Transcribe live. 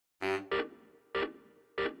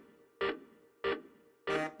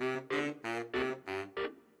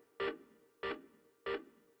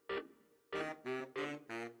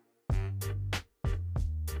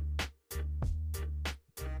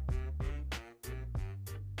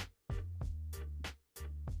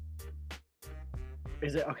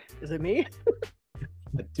Is it okay? Is it me?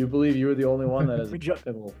 I do believe you were the only one that is We a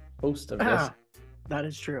ju- host of this. That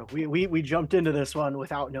is true. We jumped into this one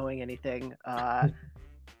without knowing anything.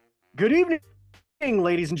 Good evening,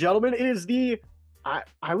 ladies and gentlemen. It is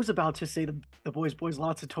I was about to say the boys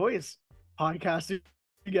lots of toys podcast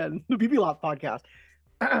again. The BB Lot podcast.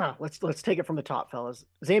 Let's take it from the top, fellas.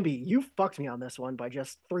 Zambi, you fucked me on this one by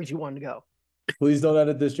just 3, 2, 1 to go. Please don't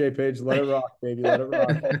edit this, J Page. Let it rock, baby. Let it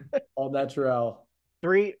rock. All natural.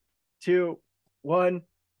 3, 2, 1.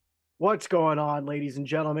 What's going on, ladies and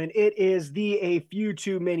gentlemen? It is the A Few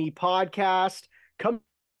Too Many podcast coming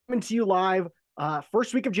to you live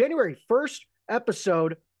first week of January, first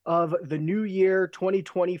episode of the new year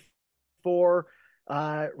 2024,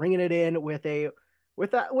 ringing it in with a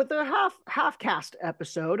half cast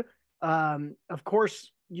episode. Of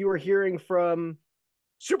course, you are hearing from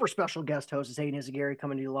super special guest host Zane Izagari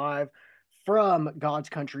coming to you live from God's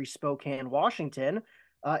country, Spokane, Washington.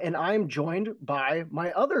 And I'm joined by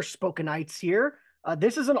my other Spokanites here.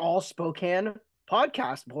 This is an all Spokane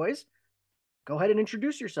podcast, boys. Go ahead and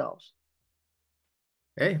introduce yourselves.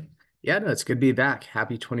 Hey, yeah, no, it's good to be back.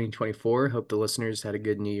 Happy 2024. Hope the listeners had a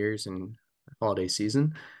good New Year's and holiday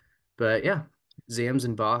season. But yeah, Zams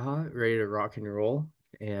and Baja ready to rock and roll.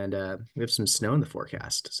 And we have some snow in the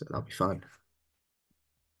forecast, so that'll be fun.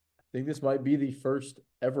 I think this might be the first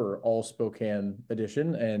ever all Spokane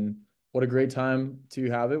edition. And what a great time to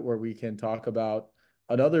have it where we can talk about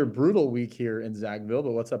another brutal week here in Zagville.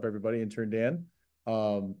 But what's up, everybody? Intern Dan.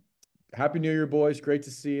 Happy New Year, boys. Great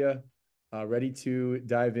to see you. Ready to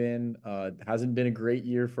dive in. Hasn't been a great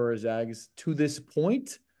year for our Zags to this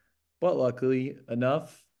point, but luckily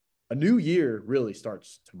enough, a new year really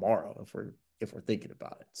starts tomorrow if we're thinking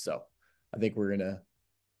about it. So I think we're gonna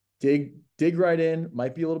dig right in.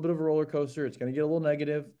 Might be a little bit of a roller coaster. It's gonna get a little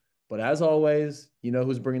negative, but as always, you know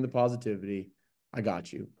who's bringing the positivity. I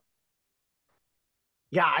got you.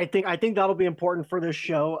 Yeah, I think that'll be important for this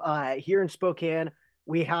show. Here in Spokane,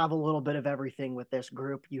 we have a little bit of everything with this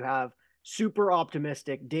group. You have super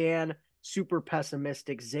optimistic Dan, super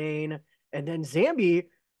pessimistic Zane, and then Zambi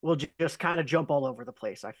will just kind of jump all over the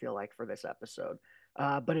place, I feel like, for this episode.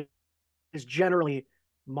 But it is generally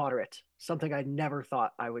moderate, something I never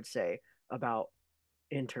thought I would say about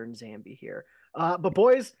intern Zambi here. But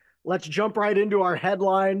boys, let's jump right into our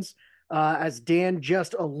headlines. As Dan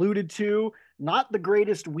just alluded to, not the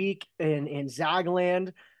greatest week in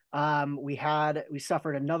Zagland. We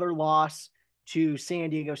suffered another loss to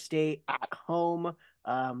San Diego State at home,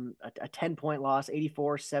 a 10-point loss,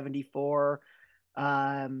 84-74.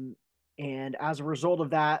 And as a result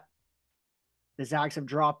of that, the Zags have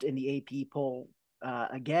dropped in the AP poll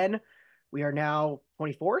again. We are now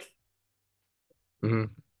 24th. Mm-hmm.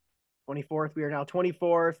 24th. We are now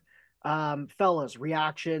 24th. Fellas,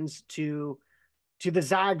 reactions to the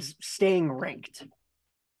Zags staying ranked.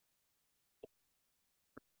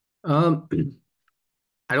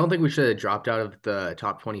 I don't think we should have dropped out of the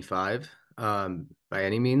top 25 by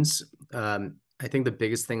any means. I think the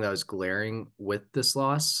biggest thing that was glaring with this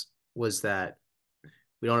loss was that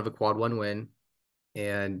we don't have a quad one win,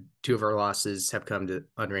 and two of our losses have come to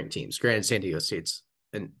unranked teams. Granted, San Diego State's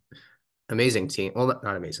an amazing team. Well,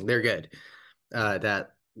 not amazing. They're good.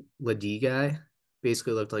 That Ladie guy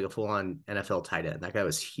basically looked like a full-on NFL tight end. That guy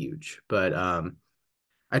was huge. But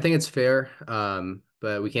I think it's fair,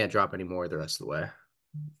 but we can't drop any more the rest of the way.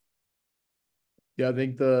 Yeah, I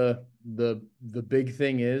think the big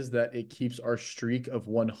thing is that it keeps our streak of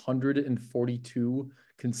 142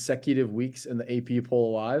 consecutive weeks in the AP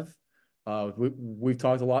poll alive. We've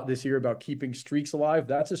talked a lot this year about keeping streaks alive.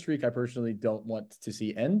 That's a streak I personally don't want to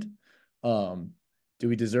see end. Do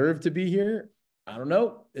we deserve to be here? I don't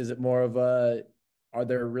know. Is it more of are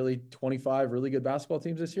there really 25 really good basketball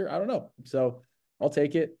teams this year? I don't know. So I'll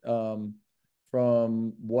take it.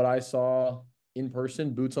 From what I saw in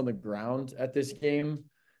person, boots on the ground at this game,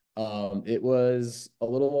 it was a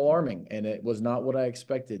little alarming, and it was not what I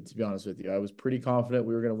expected, to be honest with you. I was pretty confident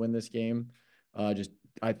we were going to win this game.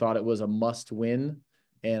 I thought it was a must win,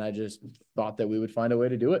 and I just thought that we would find a way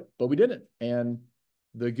to do it, but we didn't. And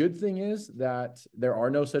the good thing is that there are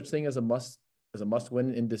no such thing as a must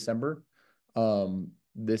win in December.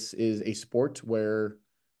 This is a sport where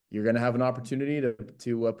you're going to have an opportunity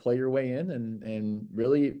to play your way in, and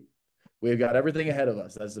really we've got everything ahead of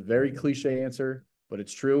us. That's a very cliche answer, but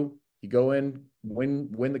it's true. You go in,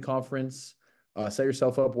 win the conference, set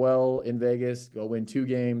yourself up well in Vegas, go win 2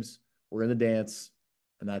 games. We're in the dance,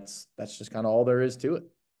 and that's just kind of all there is to it.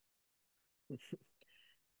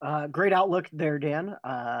 Great outlook there, Dan.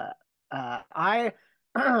 I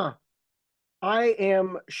I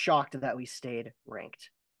am shocked that we stayed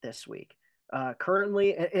ranked this week.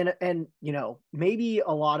 currently, and you know, maybe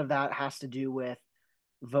a lot of that has to do with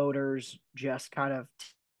voters just kind of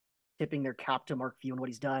tipping their cap to Mark Few and what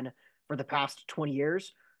he's done for the past 20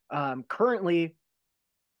 years. Currently,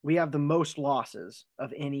 we have the most losses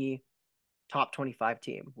of any top 25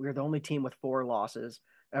 team. We're the only team with 4 losses.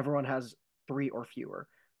 Everyone has 3 or fewer.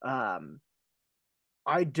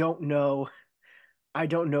 I don't know. I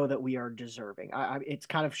don't know that we are deserving. It's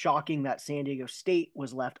kind of shocking that San Diego State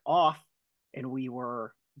was left off and we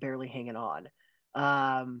were barely hanging on.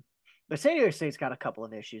 But San Diego State's got a couple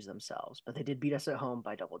of issues themselves, but they did beat us at home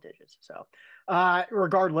by double digits. So,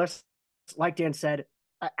 regardless, like Dan said,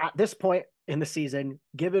 at this point in the season,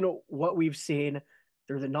 given what we've seen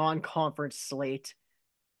through the non-conference slate,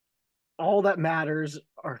 all that matters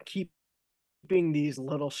are keeping these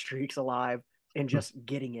little streaks alive and just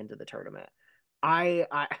getting into the tournament. I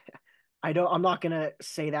I I don't I'm not gonna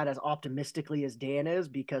say that as optimistically as Dan is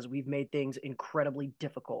because we've made things incredibly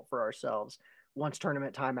difficult for ourselves once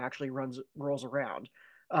tournament time actually rolls around.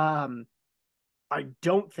 Um, I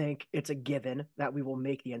don't think it's a given that we will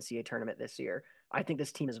make the NCAA tournament this year. I think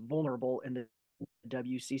this team is vulnerable in the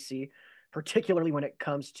WCC, particularly when it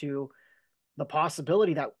comes to the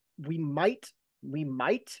possibility that we might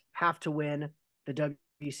have to win the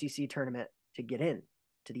WCC tournament to get in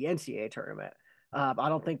to the NCAA tournament. I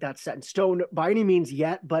don't think that's set in stone by any means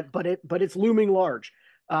yet, but it's looming large.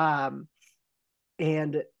 And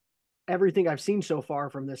everything I've seen so far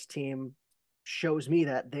from this team shows me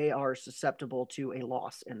that they are susceptible to a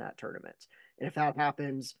loss in that tournament. And if that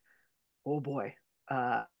happens, oh boy,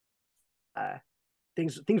 uh, uh,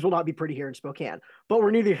 things will not be pretty here in Spokane. But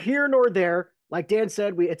we're neither here nor there. Like Dan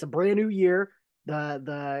said, it's a brand new year.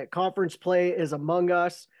 The conference play is among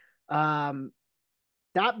us. That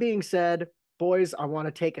being said, boys, I want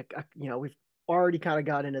to take we've already kind of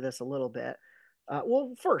got into this a little bit.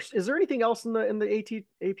 Well, first, is there anything else in the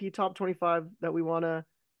AP top 25 that we want to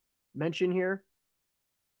mention here?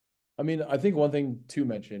 I mean, I think one thing to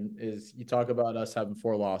mention is you talk about us having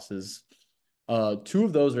 4 losses. 2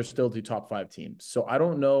 of those are still to top 5 teams. So I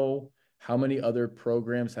don't know how many other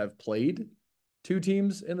programs have played 2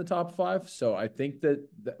 teams in the top 5. So I think that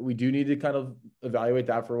we do need to kind of evaluate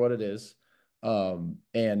that for what it is.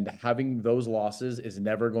 And having those losses is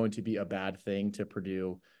never going to be a bad thing to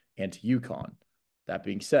Purdue and to UConn. That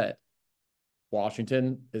being said,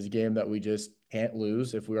 Washington is a game that we just can't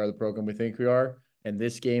lose if we are the program we think we are. And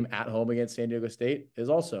this game at home against San Diego State is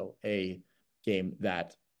also a game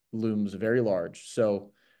that looms very large.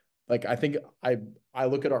 So, like, I think I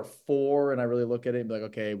look at our 4 and I really look at it and be like,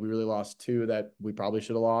 okay, we really lost 2 that we probably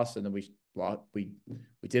should have lost, and then we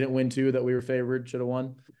didn't win 2 that we were favored, should have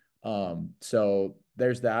won. So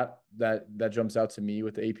there's that jumps out to me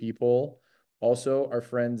with the AP poll. Also, our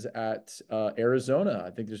friends at Arizona.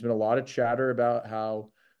 I think there's been a lot of chatter about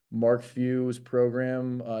how Mark Few's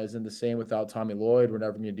program isn't the same without Tommy Lloyd. We're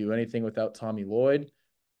never going to do anything without Tommy Lloyd.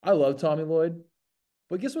 I love Tommy Lloyd,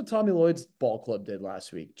 but guess what Tommy Lloyd's ball club did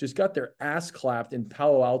last week? Just got their ass clapped in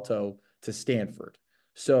Palo Alto to Stanford.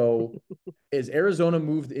 So is Arizona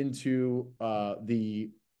moved into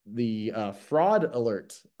the fraud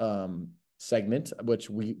alert segment,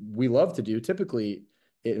 which we love to do. Typically,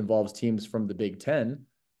 it involves teams from the Big Ten.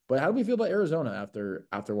 But how do we feel about Arizona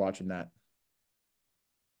after watching that?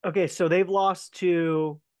 Okay, so they've lost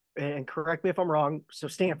to, and correct me if I'm wrong, so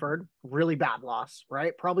Stanford, really bad loss,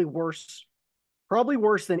 right? Probably worse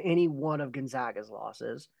than any one of Gonzaga's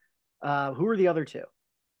losses. Who are the other 2?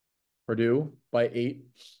 Purdue by 8.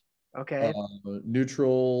 Okay.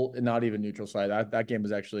 Neutral, not even neutral side. That game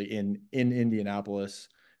was actually in Indianapolis.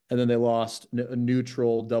 And then they lost a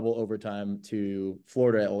neutral double overtime to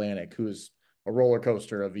Florida Atlantic, who's a roller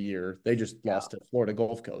coaster of a year. They just lost to Florida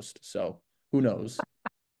Gulf Coast. So who knows?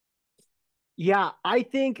 Yeah, I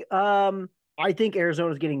think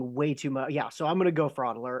Arizona's getting way too much. Yeah, so I'm gonna go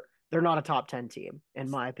fraud alert. They're not a top 10 team, in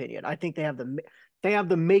my opinion. I think they have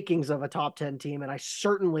the makings of a top 10 team, and I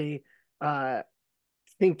certainly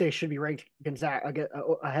think they should be ranked Gonzaga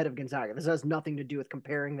ahead of Gonzaga. This has nothing to do with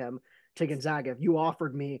comparing them to Gonzaga. If you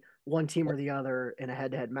offered me one team or the other in a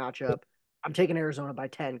head-to-head matchup, I'm taking Arizona by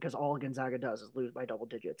 10 because all Gonzaga does is lose by double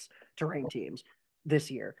digits to ranked teams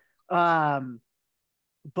this year.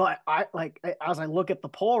 But as I look at the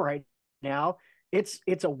poll right now, it's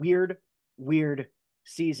a weird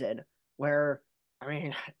season where, I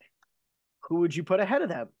mean, who would you put ahead of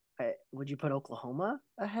them? Would you put Oklahoma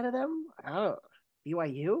ahead of them? I don't know.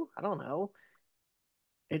 BYU? I don't know.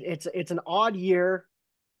 It's an odd year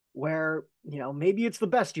where, maybe it's the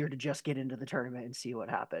best year to just get into the tournament and see what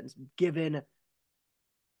happens, given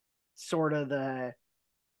sort of the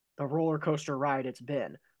roller coaster ride it's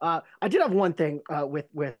been. I did have one thing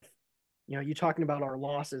with you talking about our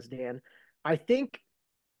losses, Dan. I think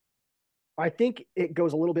I think it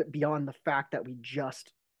goes a little bit beyond the fact that we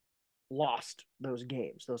just lost those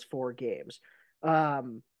games, those 4 games.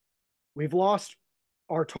 Um, we've lost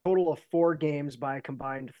our total of 4 games by a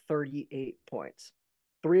combined 38 points.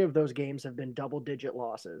 3 of those games have been double digit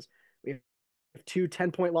losses. We have 2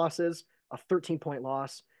 10-point losses, a 13-point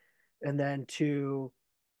loss, and then to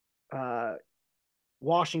uh,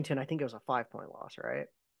 Washington, I think it was a 5-point loss, right?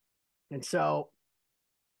 And so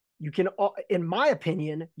you can, in my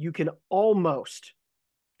opinion, you can almost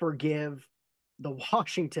forgive the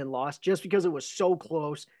Washington loss just because it was so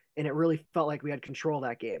close and it really felt like we had control of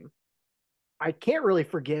that game. I can't really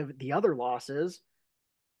forgive the other losses,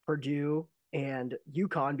 Purdue and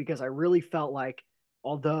UConn, because I really felt like,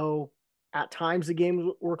 although at times the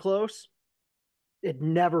games were close, it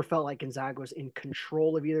never felt like Gonzaga was in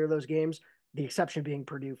control of either of those games, the exception being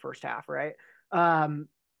Purdue first half, right? Um,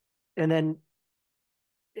 and then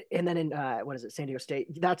in what is it, San Diego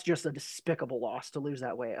State? That's just a despicable loss to lose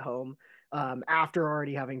that way at home, after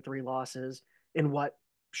already having 3 losses in what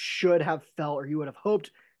should have felt, or you would have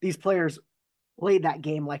hoped, these players played that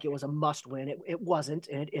game like it was a must win. It wasn't,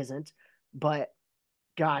 and it isn't. But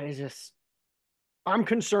God, it's just, I'm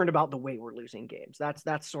concerned about the way we're losing games.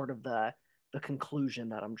 That's sort of the conclusion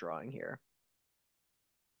that I'm drawing here.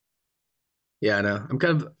 Yeah, I know. I'm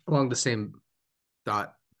kind of along the same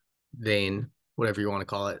thought vein, whatever you want to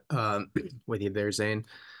call it, with you there, Zane.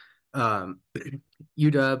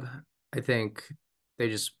 UW, I think they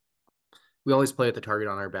just, we always play at the target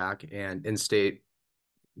on our back, and in-state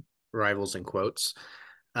rivals in quotes.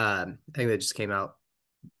 I think they just came out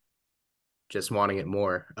just wanting it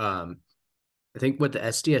more. I think with the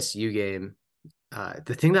SDSU game,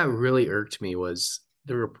 the thing that really irked me was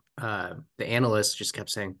the analysts just kept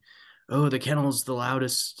saying, "Oh, the Kennel's the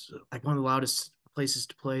loudest, like one of the loudest places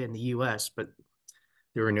to play in the U.S." But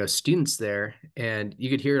there were no students there, and you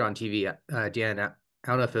could hear it on TV. Dan, I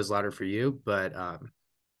don't know if it was louder for you, but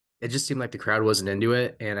it just seemed like the crowd wasn't into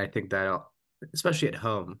it, and I think that, especially at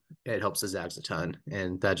home, it helps the Zags a ton,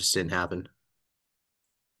 and that just didn't happen.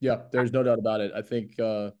 Yeah, there's no doubt about it. I think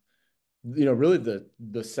really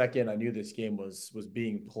the second I knew this game was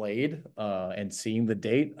being played and seeing the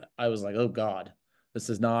date, I was like, oh God, this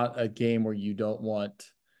is not a game where you don't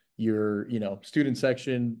want your student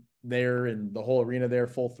section there and the whole arena there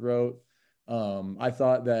full throat. I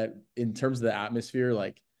thought that in terms of the atmosphere,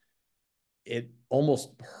 like it almost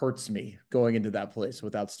hurts me going into that place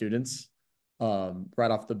without students,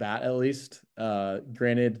 right off the bat at least.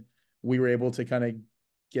 Granted, we were able to kind of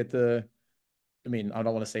get the I mean, I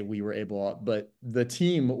don't want to say we were able, but the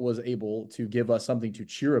team was able to give us something to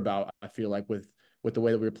cheer about. I feel like with the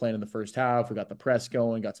way that we were playing in the first half, we got the press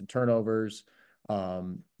going, got some turnovers,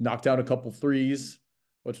 knocked down a couple threes,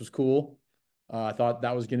 which was cool. I thought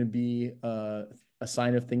that was going to be a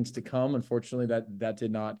sign of things to come. Unfortunately, that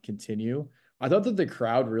did not continue. I thought that the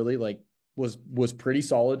crowd really was pretty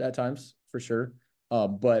solid at times for sure,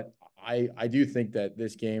 but I do think that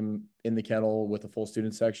this game in the Kennel with a full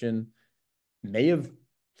student section may have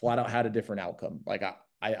flat out had a different outcome. Like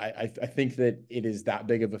I think that it is that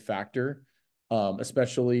big of a factor,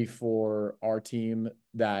 especially for our team.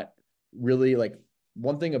 That really, like,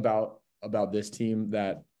 one thing about this team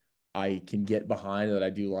that I can get behind, that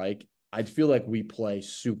I do like. I feel like we play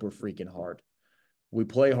super freaking hard. We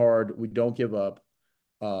play hard. We don't give up.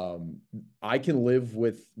 Um, I can live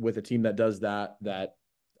with a team that does that. That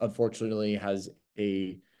unfortunately has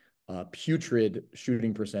a putrid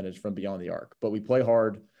shooting percentage from beyond the arc. But we play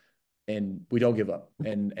hard and we don't give up.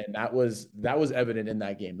 And that was evident in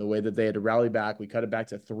that game. The way that they had to rally back, we cut it back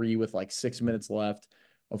to 3 with like 6 minutes left.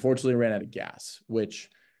 Unfortunately, ran out of gas, which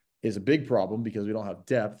is a big problem because we don't have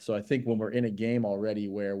depth. So I think when we're in a game already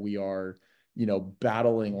where we are,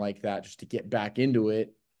 battling like that just to get back into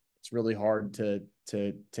it, it's really hard to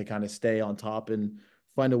kind of stay on top and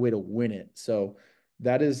find a way to win it. So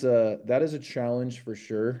that is a challenge for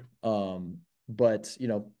sure. But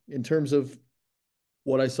in terms of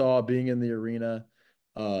what I saw being in the arena,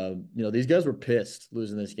 these guys were pissed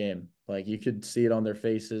losing this game. Like you could see it on their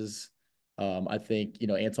faces. I think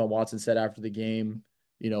Anton Watson said after the game,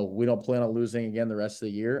 we don't plan on losing again the rest of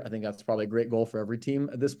the year. I think that's probably a great goal for every team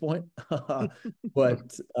at this point.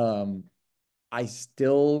 But I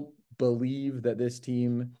still believe that this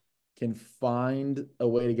team can find a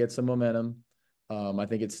way to get some momentum. I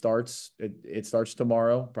think it starts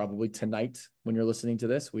tomorrow, probably tonight when you're listening to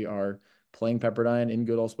this. We are playing Pepperdine in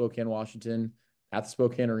good old Spokane, Washington, at the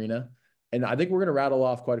Spokane Arena, and I think we're going to rattle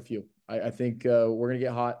off quite a few. I think we're going to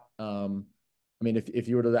get hot. I mean, if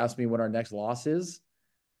you were to ask me when our next loss is,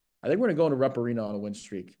 I think we're going to go into Rupp Arena on a win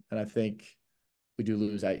streak. And I think we do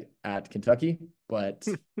lose at Kentucky, but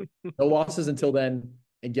no losses until then.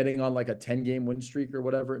 And getting on like a 10-game win streak or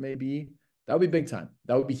whatever it may be, that would be big time.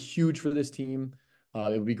 That would be huge for this team.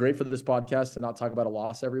 It would be great for this podcast to not talk about a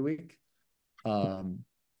loss every week.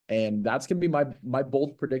 And that's going to be my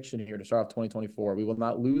bold prediction here to start off 2024. We will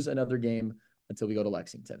not lose another game until we go to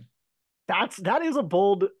Lexington. That is a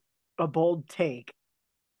bold take,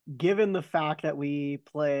 given the fact that we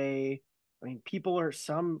play. I mean,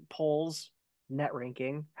 some polls net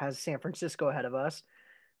ranking has San Francisco ahead of us.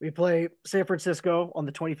 We play San Francisco on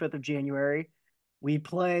the 25th of January. We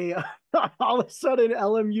play all of a sudden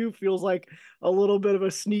LMU feels like a little bit of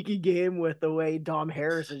a sneaky game with the way Dom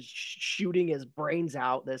Harris is shooting his brains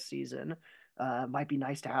out this season. Might be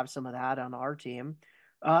nice to have some of that on our team.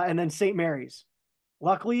 And then St. Mary's.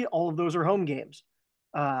 Luckily, all of those are home games.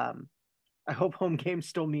 I hope home games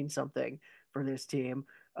still mean something for this team.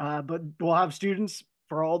 But we'll have students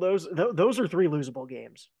for all those. Those are 3 losable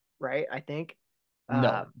games, right? I think.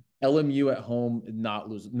 No, LMU at home, not a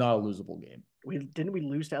losable game. Didn't we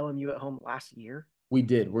lose to LMU at home last year? We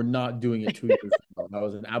did. We're not doing it 2 years ago. That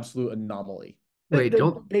was an absolute anomaly. Wait,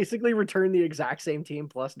 don't basically return the exact same team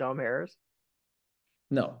plus Dom Harris.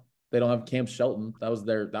 No, they don't have Cam Shelton. That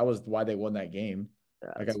was why they won that game.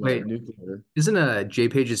 That guy was nuclear. Isn't Jay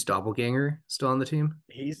Page's doppelganger still on the team?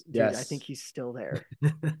 Yes. I think he's still there.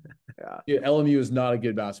 Yeah, LMU is not a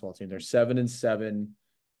good basketball team. They're 7-7.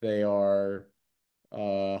 They are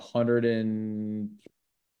 100 and.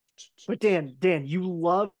 But Dan, you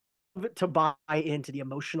love to buy into the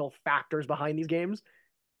emotional factors behind these games.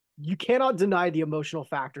 You cannot deny the emotional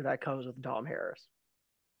factor that comes with Dom Harris.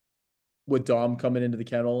 With Dom coming into the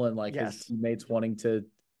kennel and his teammates wanting to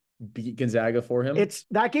beat Gonzaga for him.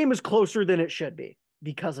 That game is closer than it should be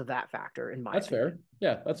because of that factor, in my opinion. Fair.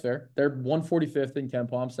 Yeah, that's fair. They're 145th in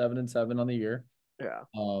KenPom, 7-7 on the year. Yeah.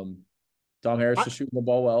 Dom Harris is shooting the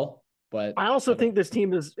ball well, but I also think this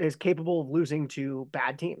team is capable of losing to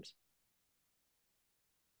bad teams.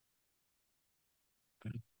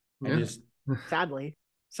 Yeah. Sadly,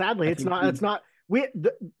 it's not.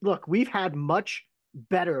 Look, we've had much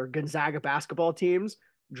better Gonzaga basketball teams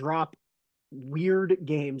drop weird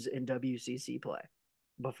games in WCC play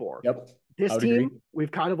before. Yep. This team,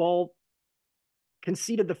 we've kind of all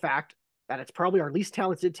conceded the fact that it's probably our least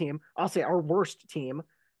talented team. I'll say our worst team.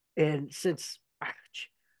 And since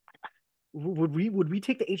would we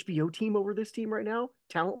take the HBO team over this team right now,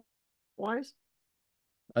 talent wise?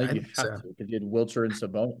 I think you have to because you had Wilcher and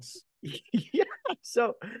Sabonis. Yeah.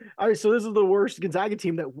 So, all right. So this is the worst Gonzaga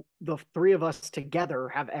team that the 3 of us together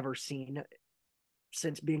have ever seen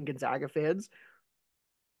since being Gonzaga fans.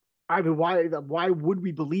 I mean, why would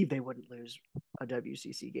we believe they wouldn't lose a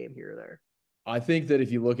WCC game here or there? I think that if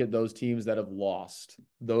you look at those teams that have lost,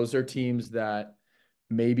 those are teams that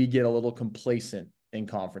maybe get a little complacent in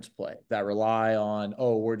conference play, that rely on,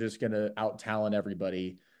 we're just going to out-talent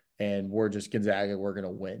everybody and we're just Gonzaga, we're going to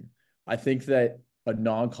win. I think that a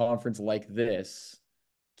non-conference like this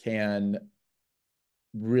can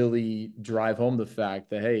really drive home the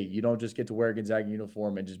fact that, hey, you don't just get to wear a Gonzaga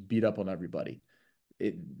uniform and just beat up on everybody.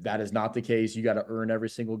 That is not the case. You got to earn every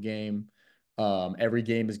single game. Every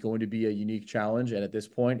game is going to be a unique challenge. And at this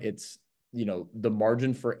point, it's, the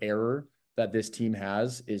margin for error that this team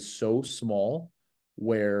has is so small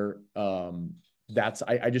where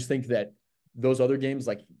I just think that those other games,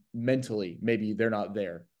 mentally, maybe they're not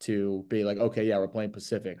there to be like, okay, yeah, we're playing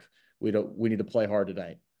Pacific. We need to play hard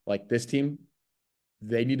tonight. This team,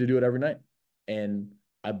 they need to do it every night. And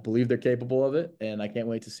I believe they're capable of it. And I can't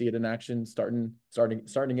wait to see it in action starting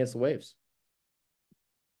against the Waves.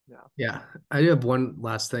 Yeah. I do have one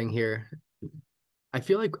last thing here. I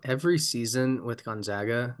feel like every season with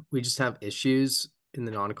Gonzaga, we just have issues in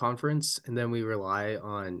the non-conference, and then we rely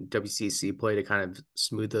on WCC play to kind of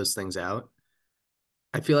smooth those things out.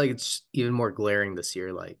 I feel like it's even more glaring this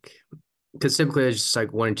year, because typically it's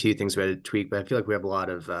just 1 and 2 things we had to tweak, but I feel like we have a lot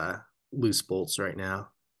of loose bolts right now.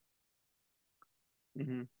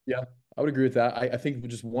 Mm-hmm. Yeah, I would agree with that. I think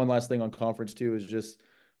just one last thing on conference too is just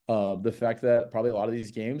the fact that probably a lot of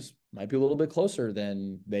these games might be a little bit closer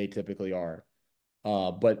than they typically are.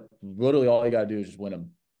 But literally all you got to do is just win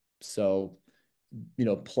them. So,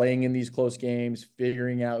 playing in these close games,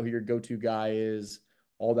 figuring out who your go-to guy is,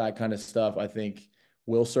 all that kind of stuff, I think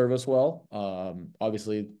will serve us well.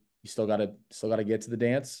 Obviously you still got to get to the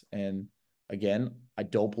dance. And again, I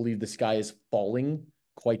don't believe the sky is falling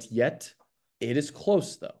quite yet. It is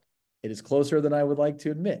close though. It is closer than I would like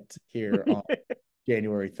to admit here on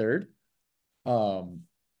January 3rd.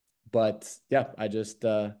 But yeah, I just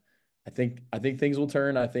I think things will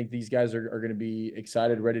turn. I think these guys are going to be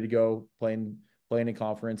excited, ready to go, playing in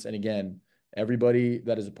conference. And again, everybody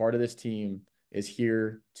that is a part of this team is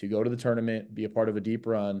here to go to the tournament, be a part of a deep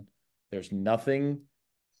run. There's nothing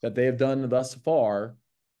that they have done thus far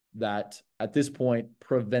that at this point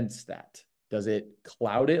prevents that. Does it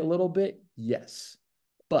cloud it a little bit? Yes.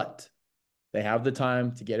 But they have the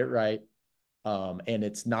time to get it right. And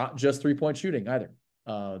it's not just 3-point shooting either.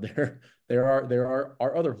 There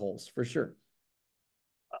are other holes for sure.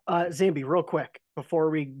 Zambi, real quick, before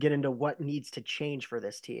we get into what needs to change for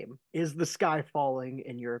this team, is the sky falling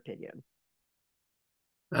in your opinion?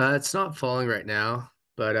 It's not falling right now,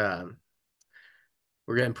 but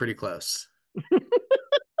we're getting pretty close.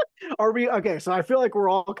 Are we okay? So I feel like we're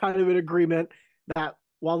all kind of in agreement that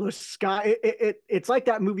while the sky, it's like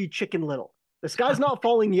that movie Chicken Little. The sky's not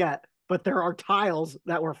falling yet, but there are tiles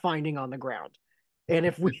that we're finding on the ground, and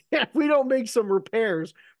if we if we don't make some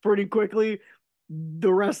repairs pretty quickly,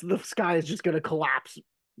 the rest of the sky is just going to collapse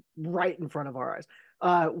right in front of our eyes.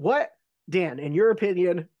 What, Dan, in your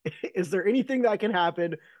opinion, is there anything that can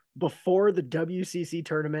happen before the WCC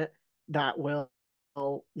tournament that will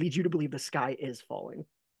lead you to believe the sky is falling?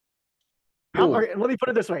 Let me put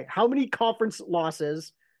it this way: how many conference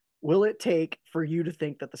losses will it take for you to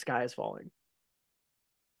think that the sky is falling?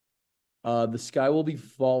 The sky will be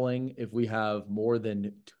falling if we have more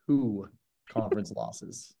than 2 conference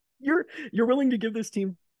losses. You're willing to give this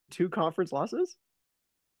team 2 conference losses?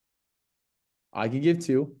 I can give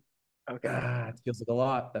 2. Okay. It feels like a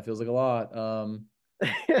lot. That feels like a lot.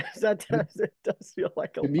 It does feel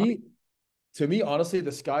like a lot. To me, honestly,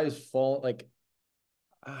 the sky is falling. Like,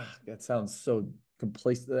 that sounds so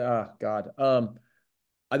complacent. God.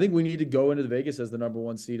 I think we need to go into Vegas as the number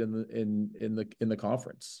 1 seed in the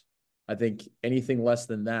conference. I think anything less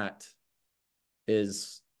than that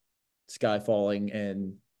is sky falling,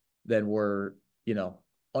 and then we're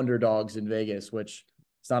underdogs in Vegas, which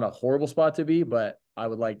it's not a horrible spot to be, but I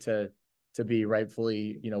would like to be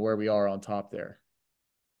rightfully where we are on top there.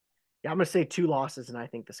 Yeah, I'm gonna say 2 losses, and I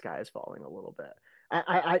think the sky is falling a little bit.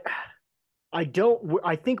 I don't.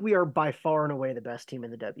 I think we are by far and away the best team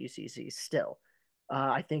in the WCC still.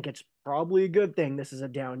 I think it's probably a good thing this is a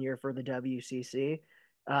down year for the WCC.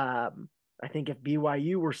 I think if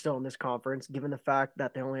BYU were still in this conference, given the fact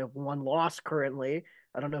that they only have 1 loss currently,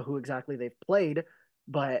 I don't know who exactly they've played,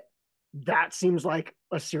 but that seems like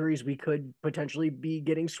a series we could potentially be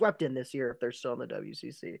getting swept in this year if they're still in the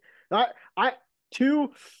WCC. I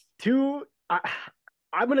two two.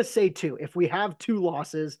 I'm gonna say 2. If we have 2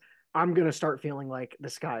 losses, I'm gonna start feeling like the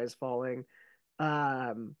sky is falling.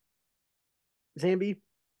 Um, Zambi,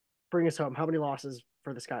 bring us home. How many losses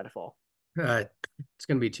for the sky to fall? Uh, it's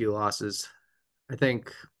gonna be 2 losses. I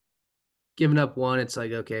think giving up 1, it's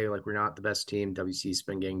like okay, like we're not the best team. WC's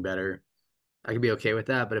been getting better. I could be okay with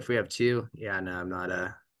that, but if we have 2, yeah, no, I'm not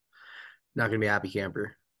gonna be a happy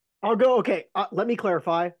camper. I'll go. Okay, let me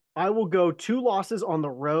clarify. I will go 2 losses on the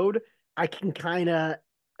road. I can kind of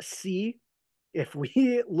see if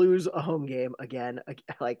we lose a home game again,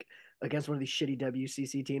 like against one of these shitty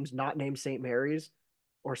WCC teams, not named St. Mary's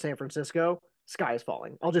or San Francisco, sky is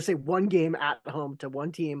falling. I'll just say 1 game at home to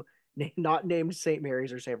 1 team not named St.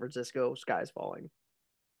 Mary's or San Francisco, sky is falling.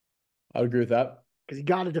 I would agree with that. Because you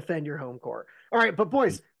got to defend your home court. All right, but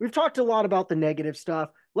boys, we've talked a lot about the negative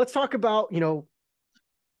stuff. Let's talk about,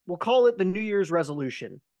 we'll call it the New Year's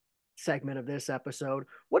resolution segment of this episode.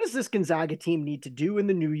 What does this Gonzaga team need to do in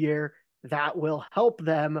the new year that will help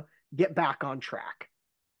them get back on track?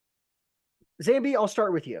 Zambi, I'll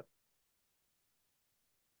start with you.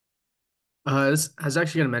 I was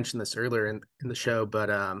actually going to mention this earlier in the show, but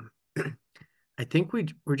I think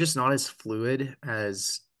we're just not as fluid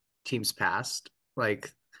as teams past.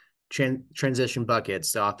 Like transition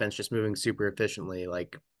buckets, the offense just moving super efficiently.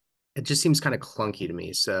 Like it just seems kind of clunky to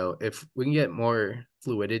me. So if we can get more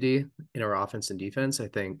fluidity in our offense and defense, I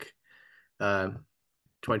think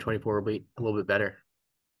 2024 will be a little bit better.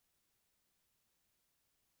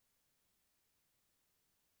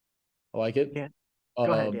 I like it. Yeah.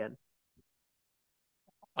 Go ahead, Dan.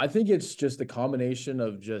 I think it's just a combination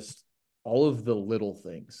of just all of the little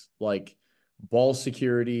things like ball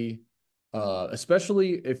security,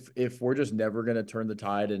 especially if we're just never going to turn the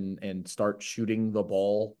tide and start shooting the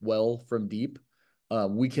ball well from deep.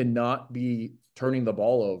 We cannot be turning the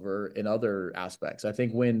ball over in other aspects. I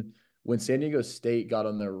think when San Diego State got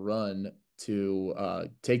on their run to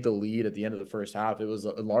take the lead at the end of the first half, it was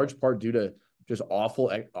in large part due to just awful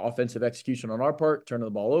offensive execution on our part, turning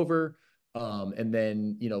the ball over, and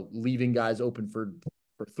then leaving guys open for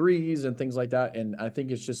threes and things like that. And I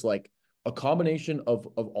think it's just like a combination of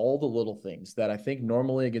all the little things that I think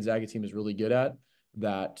normally a Gonzaga team is really good at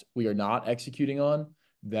that we are not executing on,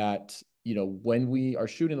 that, you know, when we are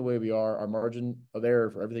shooting the way we are, our margin of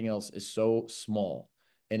error for everything else is so small.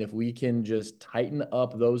 And if we can just tighten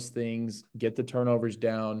up those things, get the turnovers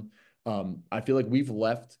down, I feel like we've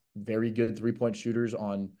left very good 3-point shooters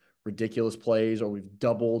on ridiculous plays, or we've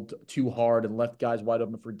doubled too hard and left guys wide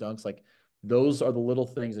open for dunks. Like, those are the little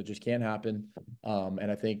things that just can't happen.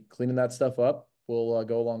 And I think cleaning that stuff up will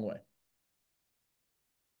go a long way.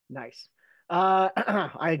 Nice.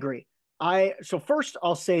 I agree. So first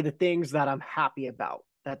I'll say the things that I'm happy about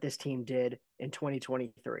that this team did in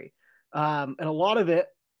 2023. And a lot of it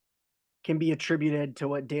can be attributed to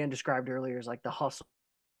what Dan described earlier as like the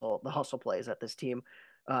hustle plays that this team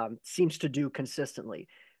seems to do consistently.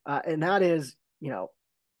 And that is,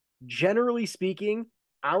 generally speaking,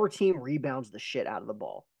 our team rebounds the shit out of the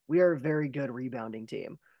ball. We are a very good rebounding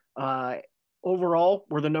team. Overall,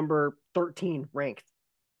 we're the number 13 ranked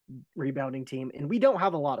rebounding team, and we don't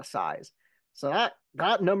have a lot of size. So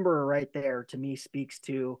that number right there to me speaks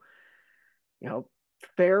to,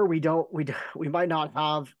 fair. We might not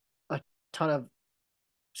have a ton of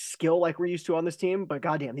skill like we're used to on this team, but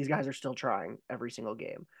goddamn, these guys are still trying every single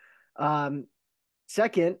game.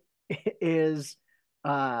 Second is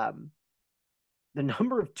the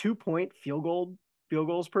number of 2-point field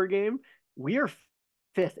goals per game. We are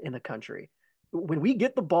fifth in the country. When we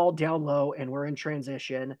get the ball down low and we're in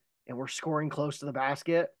transition and we're scoring close to the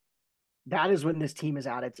basket, that is when this team is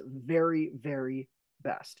at its very, very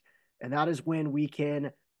best. And that is when we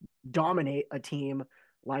can dominate a team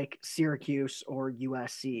like Syracuse or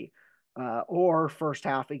USC, or first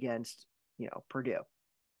half against, Purdue.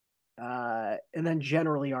 And then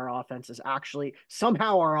generally our offense is actually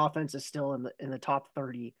somehow our offense is still in the top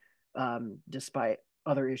 30, despite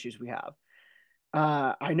other issues we have.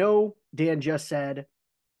 I know Dan just said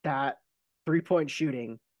that 3-point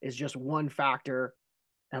shooting is just one factor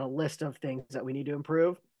and a list of things that we need to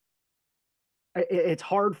improve. It's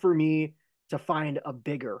hard for me to find a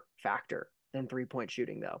bigger factor than 3-point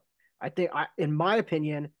shooting, though. I think, in my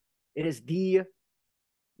opinion, it is the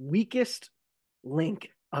weakest link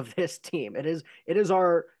of this team. It is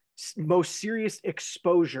our most serious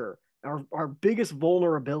exposure, our biggest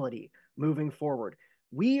vulnerability moving forward.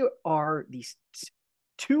 We are the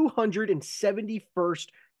 271st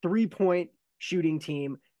 3-point shooting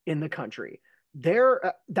team in the country.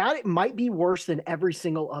 That might be worse than every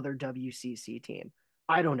single other WCC team.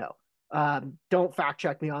 I don't know. Don't fact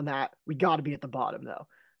check me on that. We got to be at the bottom though.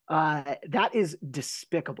 That is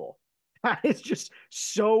despicable. That is just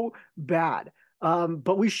so bad.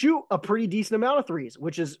 But we shoot a pretty decent amount of threes,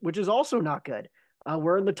 which is also not good.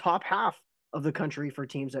 We're in the top half of the country for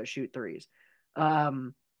teams that shoot threes.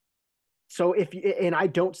 So and I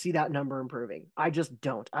don't see that number improving. I just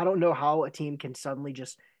don't. I don't know how a team can suddenly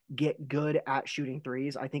just get good at shooting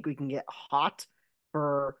threes. I think we can get hot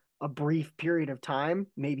for a brief period of time,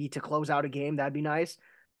 maybe to close out a game. That'd be nice.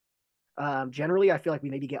 Generally, I feel like we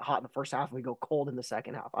maybe get hot in the first half and we go cold in the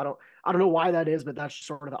second half. I don't know why that is, but that's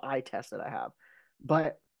sort of the eye test that I have.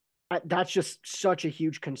 But that's just such a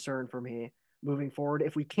huge concern for me moving forward.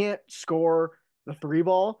 If we can't score the 3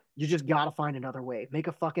 ball, you just got to find another way. Make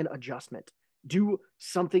a fucking adjustment. Do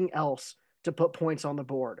something else to put points on the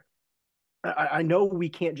board. I know we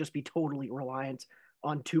can't just be totally reliant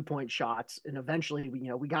on 2-point shots, and eventually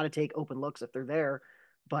we got to take open looks if they're there.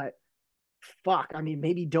 But fuck, I mean,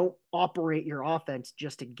 maybe don't operate your offense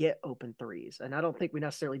just to get open threes. And I don't think we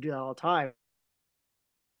necessarily do that all the time.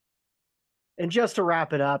 And just to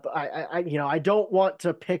wrap it up, I don't want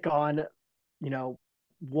to pick on,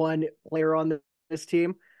 one player on this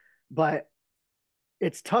team, but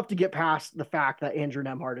it's tough to get past the fact that Andrew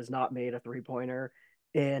Nembhard has not made a 3-pointer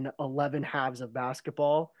in 11 halves of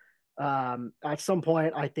basketball. At some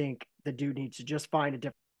point, I think the dude needs to just find a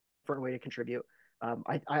different way to contribute.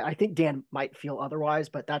 I think Dan might feel otherwise,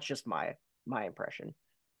 but that's just my impression.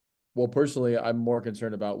 Well, personally, I'm more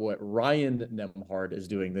concerned about what Ryan Nembhard is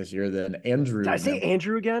doing this year than Andrew. Did I say Nembhard.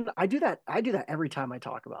 Andrew again? I do that every time I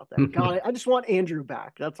talk about that. God, I just want Andrew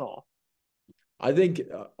back. That's all. I think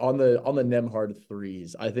on the Nembhard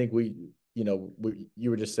threes, I think you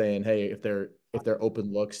were just saying, hey, if they're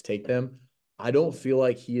open looks, take them. I don't feel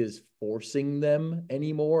like he is forcing them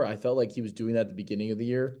anymore. I felt like he was doing that at the beginning of the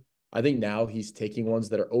year. I think now he's taking ones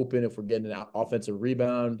that are open. If we're getting an offensive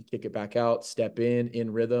rebound, kick it back out, step in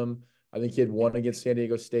rhythm. I think he had one against San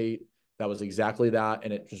Diego State. That was exactly that.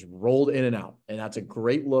 And it just rolled in and out. And that's a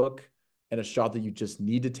great look and a shot that you just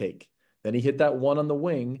need to take. Then he hit that one on the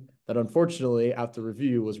wing that unfortunately, after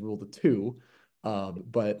review, was ruled a 2.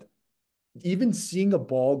 But even seeing a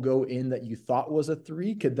ball go in that you thought was a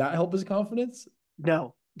three, could that help his confidence?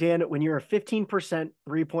 No, Dan, when you're a 15%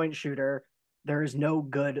 3-point shooter, there is no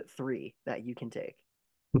good three that you can take.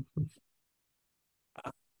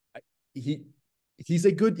 He he's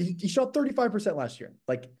a good he shot 35% last year.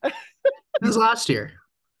 Like That was last year.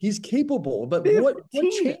 he's capable, but 15. what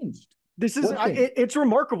changed? This is it's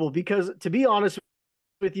remarkable because, to be honest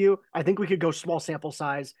with you, I think we could go small sample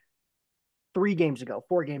size 3 games ago,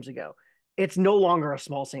 4 games ago. It's no longer a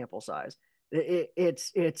small sample size.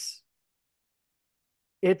 It's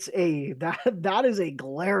a that is a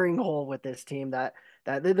glaring hole with this team that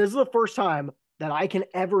this is the first time that I can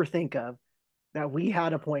ever think of that we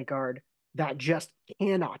had a point guard that just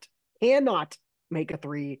cannot make a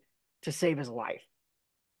three to save his life.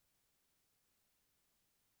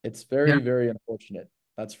 It's very, very unfortunate.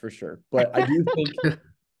 That's for sure. But I do think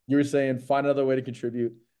you were saying find another way to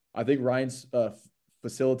contribute. I think Ryan's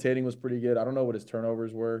facilitating was pretty good. I don't know what his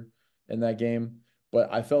turnovers were in that game,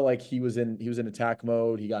 but I felt like he was in attack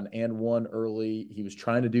mode. He got an and one early. He was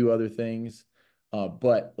trying to do other things.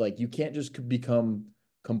 But like you can't just become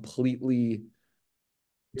completely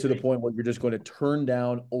to the point where you're just going to turn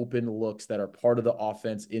down open looks that are part of the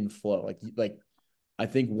offense in flow. Like I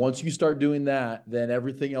think once you start doing that, then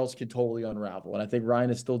everything else can totally unravel. And I think Ryan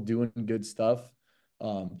is still doing good stuff.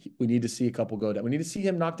 We need to see a couple go down. We need to see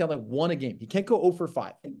him knock down like one a game. He can't go 0 for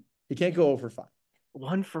 5. He can't go 0 for 5.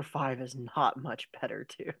 1 for 5 is not much better,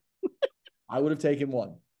 too. I would have taken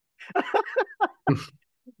 1.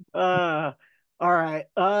 All right.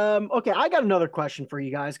 Okay, I got another question for you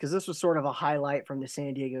guys because this was sort of a highlight from the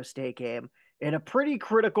San Diego State game. In a pretty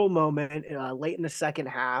critical moment late in the second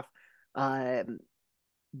half,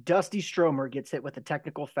 Dusty Stromer gets hit with a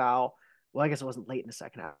technical foul. Well, I guess it wasn't late in the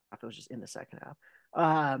second half. It was just in the second half.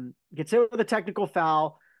 Gets hit with a technical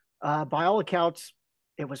foul. By all accounts,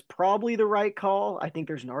 it was probably the right call. I think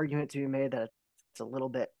there's an argument to be made that it's a little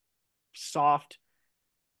bit soft,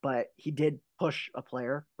 but he did push a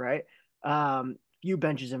player, right? Few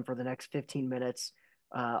benches him for the next 15 minutes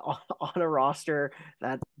on a roster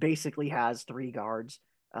that basically has 3 guards,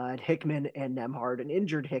 Hickman and Nemhard. An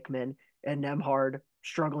injured Hickman and Nemhard,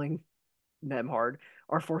 struggling Nemhard,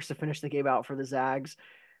 are forced to finish the game out for the Zags.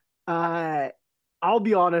 I'll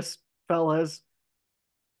be honest, fellas,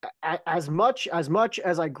 as much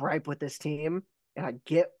as I gripe with this team, and I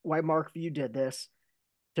get why Mark View did this,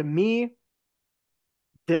 to me,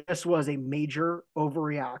 this was a major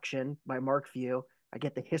overreaction by Mark View. I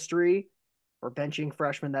get the history for benching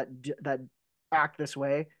freshmen that act this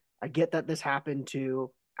way. I get that this happened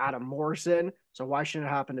to Adam Morrison, so why shouldn't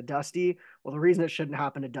it happen to Dusty? Well, the reason it shouldn't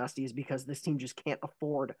happen to Dusty is because this team just can't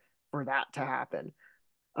afford for that to happen.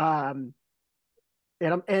 And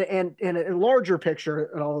a larger picture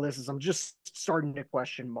in all of this is I'm just starting to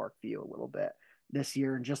question Mark View a little bit this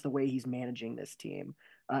year and just the way he's managing this team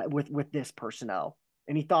with this personnel.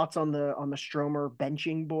 Any thoughts on the Stromer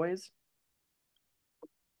benching, boys?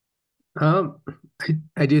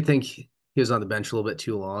 I do think he was on the bench a little bit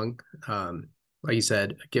too long. Like you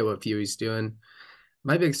said, I get what View's doing.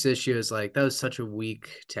 My biggest issue is like that was such a weak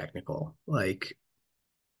technical. Like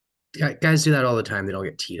guys do that all the time. They don't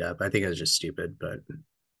get teed up. I think it was just stupid, but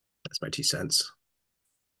that's my 2 cents.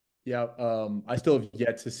 Yeah, I still have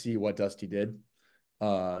yet to see what Dusty did.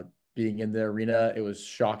 Being in the arena, it was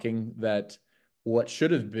shocking that what should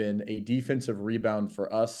have been a defensive rebound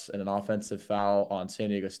for us and an offensive foul on San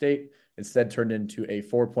Diego State instead turned into a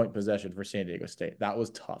 4-point possession for San Diego State. That was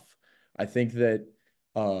tough. I think that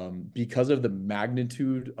because of the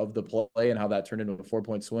magnitude of the play and how that turned into a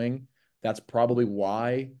 4-point swing, that's probably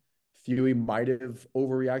why Huey might have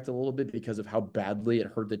overreacted a little bit because of how badly it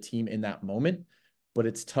hurt the team in that moment. But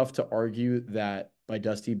it's tough to argue that by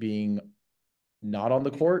Dusty being not on the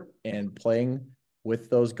court and playing with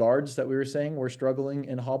those guards that we were saying were struggling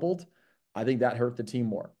and hobbled, I think that hurt the team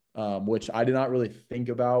more, which I did not really think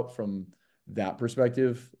about from that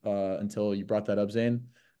perspective until you brought that up, Zane.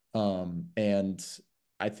 And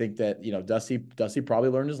I think that, Dusty probably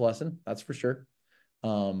learned his lesson. That's for sure.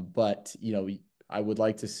 But, I would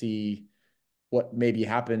like to see what maybe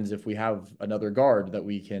happens if we have another guard that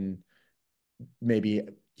we can maybe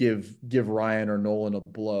give Ryan or Nolan a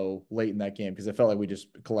blow late in that game, because I felt like we just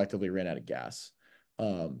collectively ran out of gas.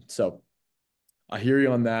 So I hear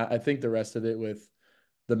you on that. I think the rest of it with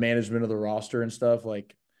the management of the roster and stuff,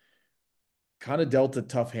 like, kind of dealt a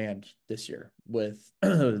tough hand this year with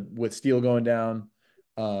with Steele going down,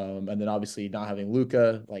 and then obviously not having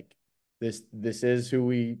Luka. Like this is who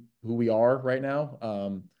we are right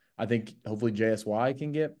now. I think hopefully JSY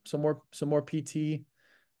can get some more PT,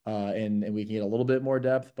 and we can get a little bit more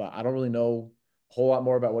depth, but I don't really know whole lot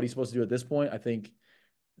more about what he's supposed to do at this point. I think,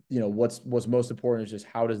 what's most important is just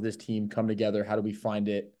how does this team come together? How do we find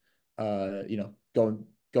it? Going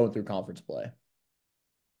through conference play.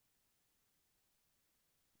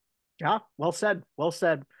 Yeah, well said. Well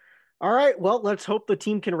said. All right. Well, let's hope the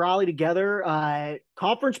team can rally together.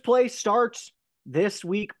 Conference play starts this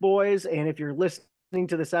week, boys. And if you're listening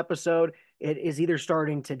to this episode, it is either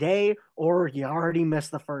starting today or you already missed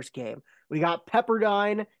the first game. We got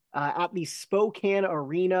Pepperdine at the Spokane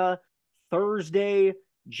Arena Thursday,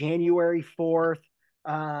 January 4th.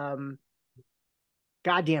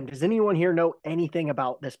 Goddamn, does anyone here know anything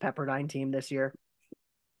about this Pepperdine team this year?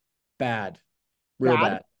 Bad. Real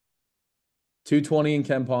bad. 220 in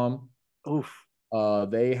KenPom. Oof.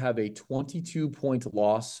 They have a 22-point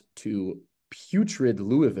loss to putrid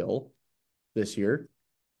Louisville this year.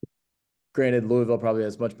 Granted, Louisville probably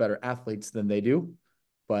has much better athletes than they do,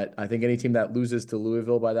 but I think any team that loses to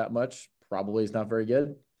Louisville by that much probably is not very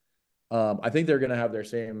good. I think they're going to have their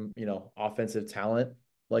same, offensive talent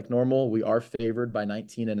like normal. We are favored by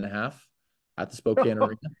 19.5 at the Spokane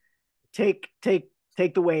Arena. Take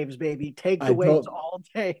the waves, baby. Take the waves all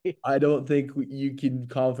day. I don't think you can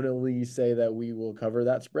confidently say that we will cover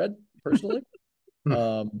that spread personally.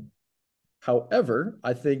 However,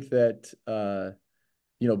 I think that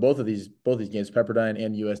both of these games, Pepperdine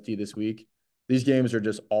and USD this week, these games are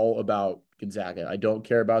just all about Gonzaga. I don't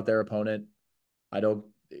care about their opponent. I don't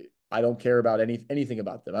care about anything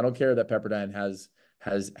about them. I don't care that Pepperdine has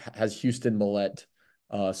Houston Millette,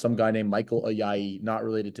 some guy named Michael Ayayi, not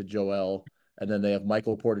related to Joel, and then they have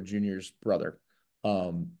Michael Porter Jr.'s brother.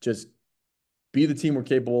 Just be the team we're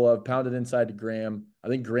capable of. Pound it inside to Graham. I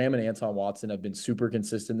think Graham and Anton Watson have been super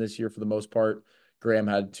consistent this year for the most part. Graham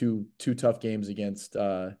had two tough games against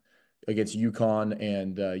UConn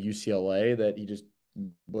and UCLA that he just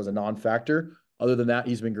was a non-factor. Other than that,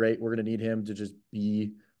 he's been great. We're going to need him to just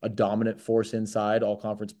be a dominant force inside all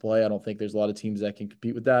conference play. I don't think there's a lot of teams that can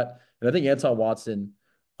compete with that. And I think Anton Watson,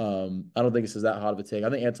 I don't think this is that hot of a take. I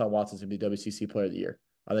think Anton Watson's going to be WCC Player of the Year.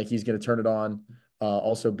 I think he's going to turn it on,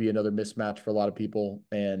 also be another mismatch for a lot of people.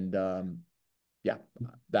 And yeah,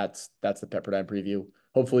 that's the Pepperdine preview.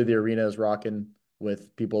 Hopefully the arena is rocking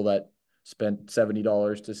with people that spent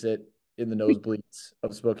 $70 to sit in the nosebleeds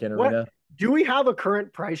of Spokane Arena. Do we have a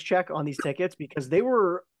current price check on these tickets? Because they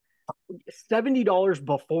were $70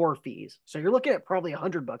 before fees. So you're looking at probably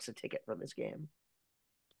 $100 a ticket for this game.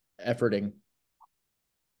 Efforting.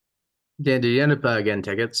 Dan, did you end up getting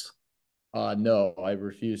tickets? No, I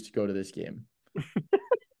refuse to go to this game.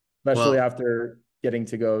 Especially after getting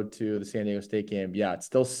to go to the San Diego State game. Yeah, it's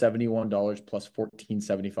still $71 plus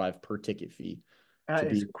 $14.75 per ticket fee. That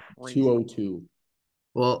is crazy. 202.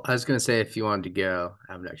 Well, I was going to say, if you wanted to go,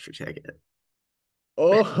 have an extra ticket.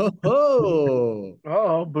 Oh,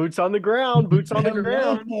 boots on the ground. Boots on the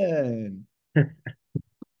ground. Man. I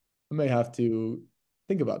may have to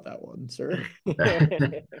think about that one, sir.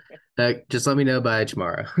 Just let me know by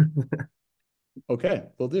tomorrow. Okay,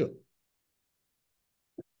 will do.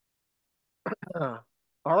 All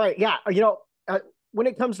right. Yeah. When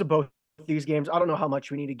it comes to both these games, I don't know how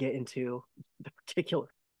much we need to get into the particulars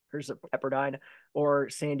of Pepperdine or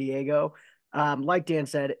San Diego. Like Dan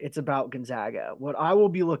said, it's about Gonzaga. What I will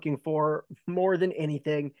be looking for more than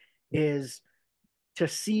anything is to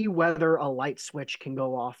see whether a light switch can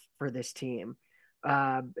go off for this team,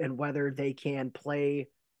 and whether they can play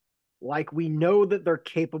like we know that they're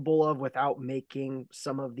capable of without making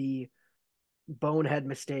some of the bonehead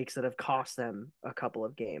mistakes that have cost them a couple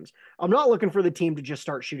of games. I'm not looking for the team to just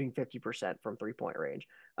start shooting 50% from 3-point range.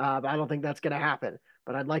 I don't think that's going to happen,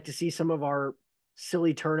 but I'd like to see some of our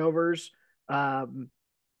silly turnovers,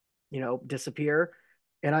 disappear.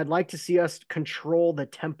 And I'd like to see us control the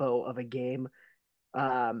tempo of a game.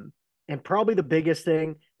 And probably the biggest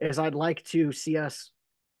thing is I'd like to see us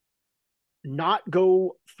not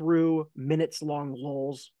go through minutes long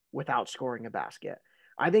lulls without scoring a basket.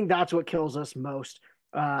 I think that's what kills us most.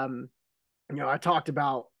 I talked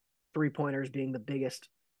about 3-pointers being the biggest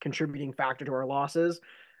contributing factor to our losses.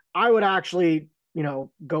 I would actually,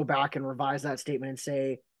 go back and revise that statement and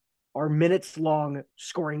say our minutes long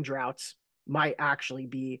scoring droughts might actually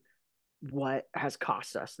be what has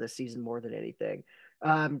cost us this season more than anything.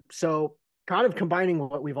 So kind of combining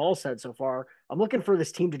what we've all said so far, I'm looking for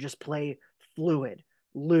this team to just play fluid,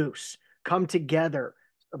 loose, come together,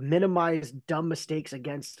 minimize dumb mistakes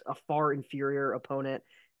against a far inferior opponent,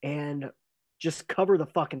 and just cover the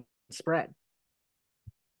fucking spread.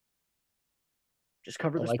 Just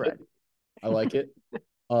cover the spread. I like it.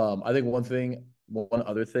 I think one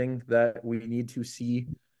other thing that we need to see,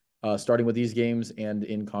 starting with these games and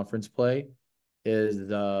in conference play, is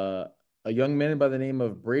a young man by the name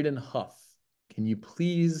of Braden Huff. Can you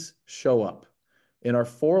please show up? In our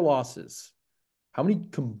 4 losses, how many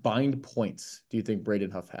combined points do you think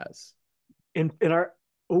Braden Huff has? In our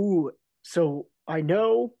so I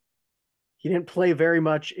know he didn't play very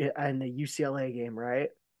much in the UCLA game, right?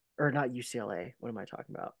 Or not UCLA. What am I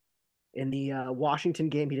talking about? In the Washington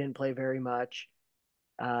game, he didn't play very much.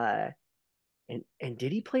 Uh, and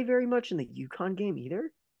did he play very much in the UConn game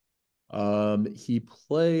either? He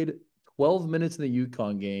played 12 minutes in the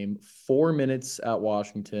UConn game, 4 minutes at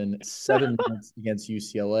Washington, 7 minutes against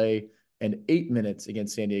UCLA, and 8 minutes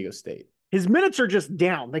against San Diego State. His minutes are just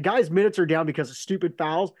down. The guy's minutes are down because of stupid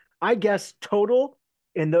fouls. I guess total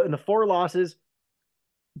in the 4 losses,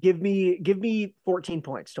 give me 14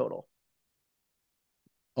 points total.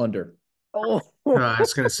 Under. Oh, I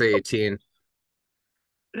was gonna say 18.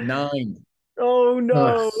 9. Oh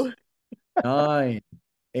no. Ugh. 9.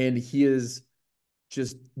 And he has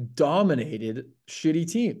just dominated shitty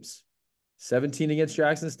teams. 17 against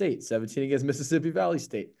Jackson State, 17 against Mississippi Valley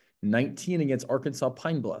State, 19 against Arkansas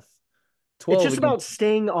Pine Bluff, It's 12 just about against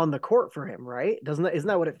staying on the court for him, right? Isn't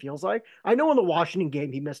that what it feels like? I know in the Washington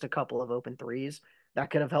game he missed a couple of open threes that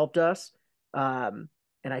could have helped us. And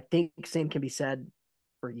I think same can be said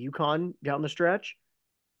for UConn down the stretch.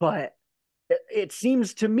 But it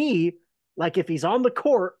seems to me like if he's on the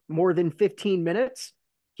court more than 15 minutes,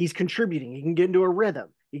 he's contributing. He can get into a rhythm.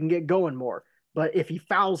 He can get going more. But if he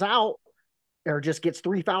fouls out or just gets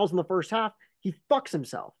 3 fouls in the first half, he fucks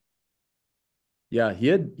himself. Yeah, he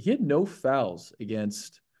had no fouls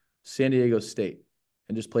against San Diego State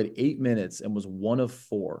and just played 8 minutes and was 1 of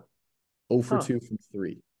 4, 0 for 2 from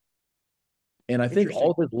 3. And I think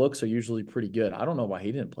all of his looks are usually pretty good. I don't know why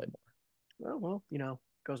he didn't play more. Well,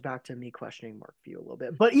 goes back to me questioning Mark Few a little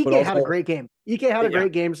bit. But Ike had a great game. Ike had a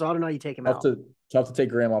great game, so I don't know how you take him out. Tough to take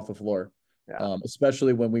Graham off the floor. Yeah.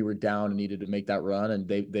 Especially when we were down and needed to make that run, and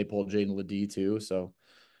they pulled Jaden Ledee too. So,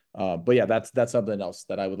 but yeah, that's something else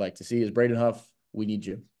that I would like to see is Braden Huff. We need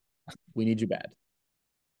you. We need you bad.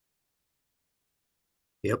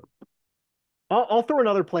 Yep. I'll throw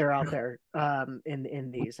another player out there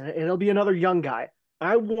in these, and it'll be another young guy.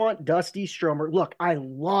 I want Dusty Stromer. Look, I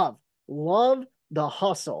love the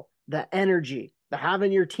hustle, the energy, the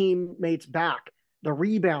having your teammates back, the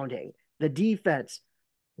rebounding, the defense.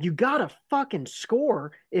 You gotta fucking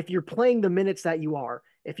score if you're playing the minutes that you are.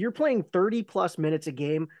 If you're playing 30 plus minutes a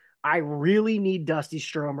game, I really need Dusty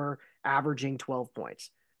Stromer averaging 12 points.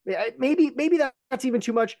 Maybe that's even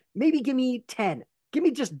too much. Maybe give me 10. Give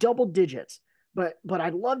me just double digits. But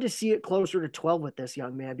I'd love to see it closer to 12 with this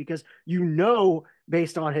young man because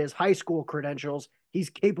based on his high school credentials, he's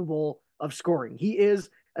capable of scoring. He is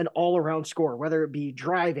an all-around scorer, whether it be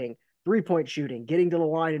driving, three-point shooting, getting to the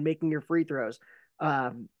line and making your free throws.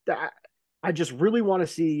 I just really want to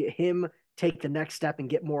see him take the next step and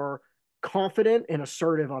get more confident and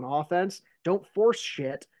assertive on offense. Don't force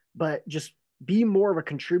shit, but just be more of a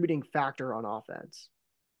contributing factor on offense.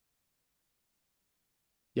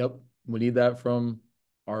 Yep. We need that from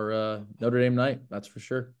our Notre Dame Knight. That's for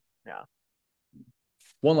sure. Yeah.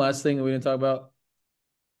 One last thing that we didn't talk about.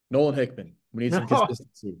 Nolan Hickman. We need some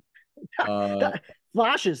consistency.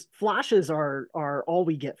 Flashes are all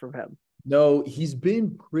we get from him. No, he's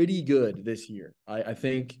been pretty good this year. I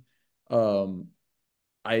think I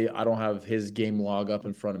don't have his game log up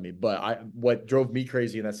in front of me, but what drove me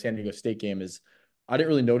crazy in that San Diego State game is I didn't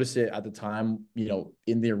really notice it at the time,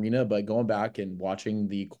 in the arena, but going back and watching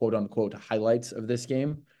the quote unquote highlights of this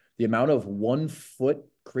game, the amount of 1 foot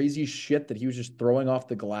crazy shit that he was just throwing off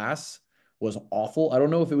the glass was awful. I don't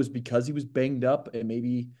know if it was because he was banged up and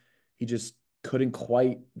maybe he just couldn't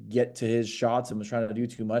quite get to his shots and was trying to do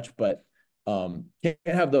too much, but can't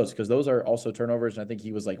have those because those are also turnovers. And I think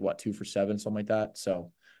he was like 2 for 7, something like that.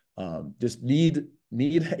 So just need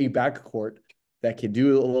a backcourt that can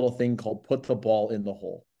do a little thing called put the ball in the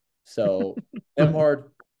hole. So Emhard,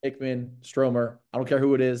 Hickman, Stromer, I don't care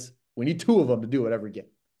who it is. We need 2 of them to do it every game.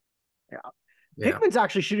 Yeah. Hickman's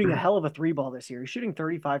actually shooting a hell of a 3 ball this year. He's shooting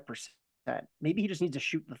 35%. Maybe he just needs to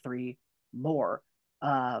shoot the 3 more.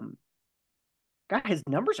 His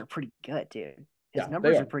numbers are pretty good, dude. His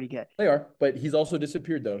numbers are pretty good. They are, but he's also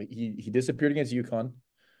disappeared though. He disappeared against UConn.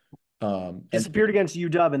 Disappeared against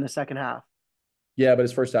UW in the second half. Yeah, but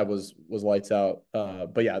his first half was lights out.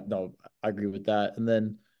 But yeah, no, I agree with that. And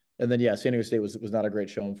then yeah, San Diego State was not a great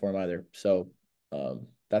showing for him either. So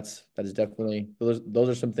that is definitely those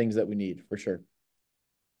are some things that we need for sure.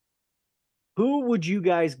 Who would you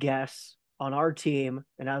guys guess on our team?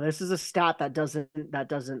 And now this is a stat that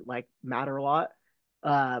doesn't like matter a lot.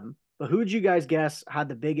 But who would you guys guess had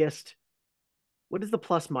the biggest? What is the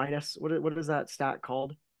plus minus? What is that stat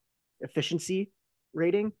called? efficiency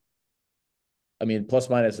rating? I mean, plus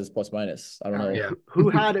minus is plus minus. I don't know. Yeah. Who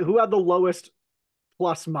had the lowest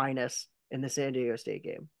plus minus in the San Diego State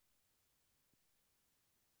game?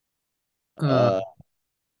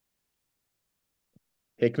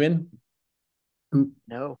 Hickman,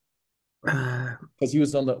 No. because he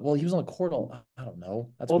was on the court. I don't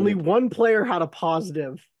know. That's Only weird. one player had a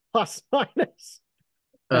positive plus minus.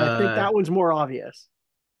 And I think that one's more obvious.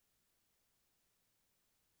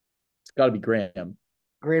 It's got to be Graham.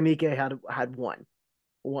 Graham Ike had one.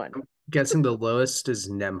 I'm guessing the lowest is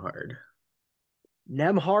Nemhard.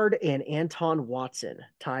 Nemhard and Anton Watson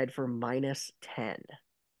tied for -10.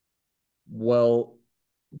 Well,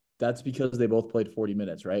 that's because they both played 40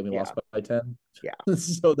 minutes, right? We lost by 10. Yeah.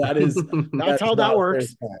 So that's how that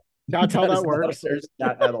works. That's how that works. There's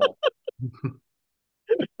that at all.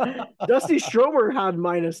 Dusty Stromer had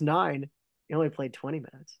 -9. He only played 20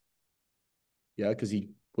 minutes. Yeah, because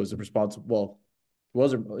he was responsible. Well,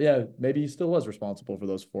 maybe he still was responsible for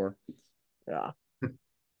those 4. Yeah.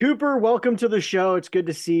 Cooper, welcome to the show. It's good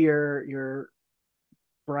to see your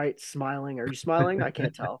bright smiling. Are you smiling? I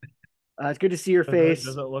can't tell. It's good to see your face.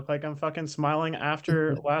 Does it look like I'm fucking smiling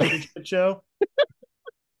after last week's show?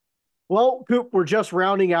 Well, Coop, we're just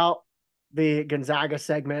rounding out the Gonzaga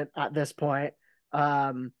segment at this point.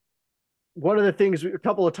 One of the things, a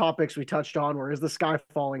couple of topics we touched on were, is the sky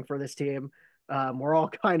falling for this team? We're all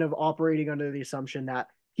kind of operating under the assumption that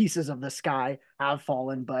pieces of the sky have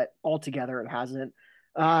fallen, but altogether it hasn't.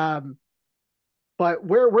 But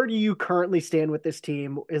where do you currently stand with this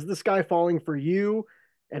team? Is the sky falling for you?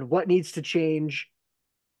 And what needs to change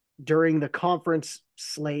during the conference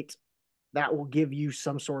slate that will give you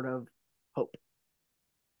some sort of hope?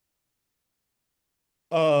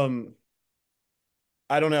 I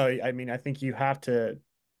don't know. I mean, I think you have to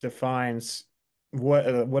define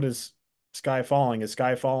what is sky falling. Is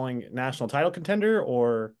sky falling national title contender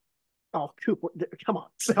or? Oh, Cooper, come on.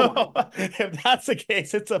 So if that's the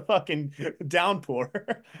case, it's a fucking downpour.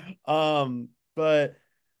 But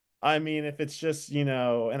I mean, if it's just,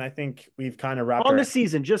 and I think we've kind of wrapped on the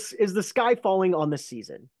season, just is the sky falling on the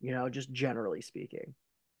season, just generally speaking.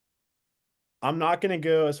 I'm not going to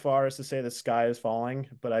go as far as to say the sky is falling,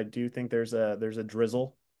 but I do think there's a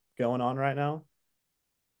drizzle going on right now.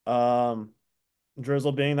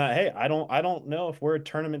 Drizzle being that, hey, I don't know if we're a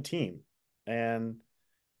tournament team, and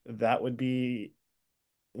that would be,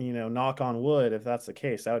 knock on wood, if that's the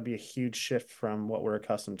case, that would be a huge shift from what we're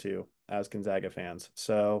accustomed to as Gonzaga fans.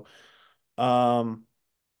 So, I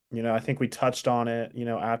think we touched on it,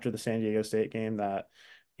 after the San Diego State game that,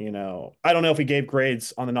 I don't know if we gave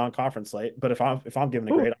grades on the non-conference slate, but if I'm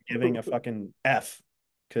giving a grade, I'm giving a fucking F,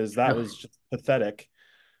 because that was just pathetic.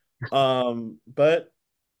 But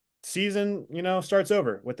season, starts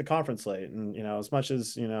over with the conference slate, and as much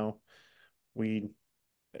as we,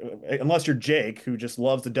 unless you're Jake, who just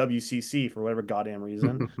loves the WCC for whatever goddamn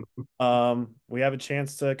reason, we have a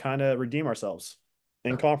chance to kind of redeem ourselves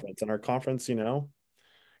in conference, and our conference, kind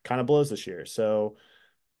of blows this year. So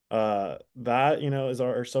that, is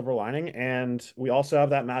our silver lining. And we also have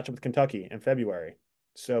that matchup with Kentucky in February.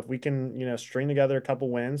 So if we can, string together a couple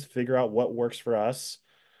wins, figure out what works for us,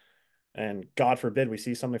 and God forbid we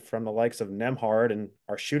see something from the likes of Nemhard and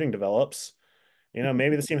our shooting develops,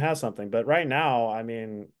 maybe this team has something. But right now, I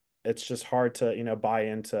mean, it's just hard to, buy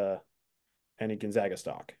into any Gonzaga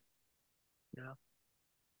stock. Yeah.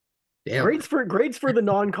 Damn. Grades for the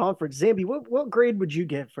non-conference. Zambi, what grade would you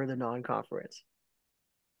give for the non-conference?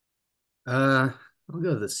 I'll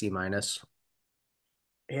go with a C-.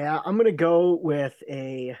 Yeah, I'm gonna go with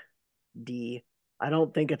a D. I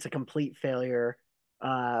don't think it's a complete failure.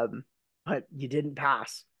 But you didn't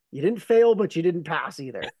pass. You didn't fail, but you didn't pass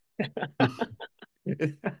either. I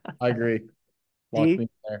agree. D?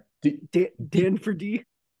 Dan for D?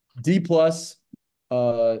 D plus.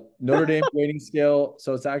 Notre Dame rating scale.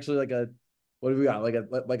 So it's actually like a, what do we got? Like a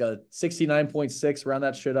 69.6. Round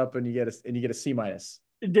that shit up, and you get a C-.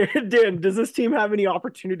 Dan, does this team have any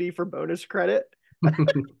opportunity for bonus credit? No.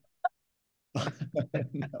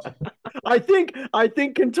 I think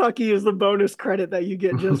Kentucky is the bonus credit that you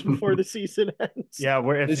get just before the season ends. Yeah,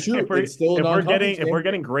 if we're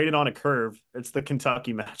getting graded on a curve, it's the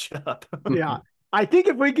Kentucky matchup. Yeah, I think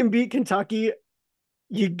if we can beat Kentucky,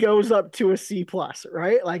 it goes up to a C+,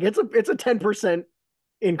 right? Like it's a 10%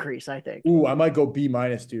 increase, I think. Ooh, I might go B-,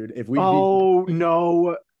 dude. If we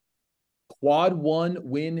no, quad 1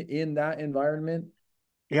 win in that environment.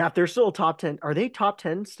 Yeah, if they're still top 10, are they top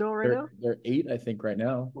 10 still now? They're 8, I think, right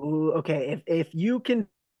now. Ooh, okay. If you can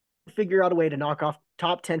figure out a way to knock off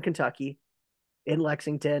top 10 Kentucky in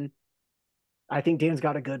Lexington, I think Dan's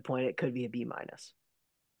got a good point. It could be a B-.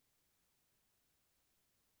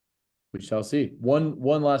 We shall see. One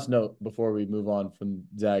last note before we move on from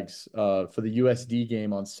Zags. For the USD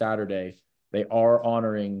game on Saturday, they are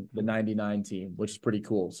honoring the 99 team, which is pretty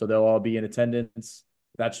cool. So they'll all be in attendance.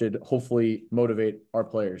 That should hopefully motivate our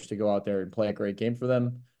players to go out there and play a great game for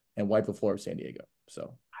them and wipe the floor of San Diego.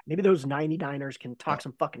 So maybe those 99ers can talk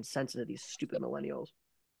some fucking sense into these stupid millennials.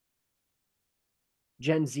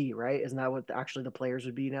 Gen Z, right? Isn't that what actually the players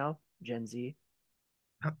would be now? Gen Z.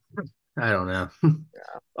 I don't know.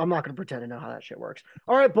 I'm not going to pretend to know how that shit works.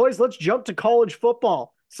 All right, boys, let's jump to college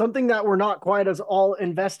football. Something that we're not quite as all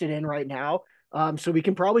invested in right now. So we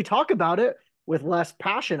can probably talk about it with less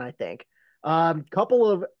passion, I think. Couple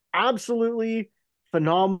of absolutely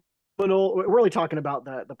phenomenal. We're really talking about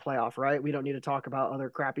the playoff, right? We don't need to talk about other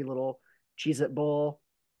crappy little Cheez-It Bowl,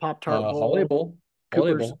 Pop-Tart Bowl, Holiday Bowl.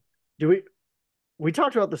 Holiday Cooper's. Bowl. Do we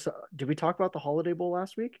talked about this? Did we talk about the Holiday Bowl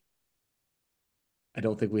last week? I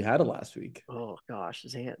don't think we had it last week. Oh gosh,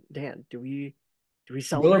 Dan, do we Miller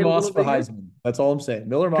celebrate Moss a for little bit? Heisman. That's all I'm saying.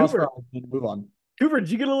 Miller Moss Cooper. for Heisman. Move on. Cooper, did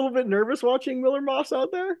you get a little bit nervous watching Miller Moss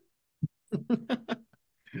out there?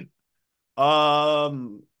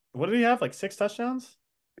 What did he have? Like 6 touchdowns?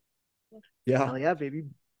 Yeah. Hell yeah, baby.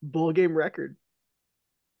 Bowl game record.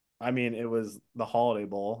 I mean, it was the Holiday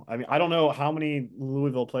Bowl. I mean, I don't know how many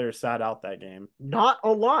Louisville players sat out that game. Not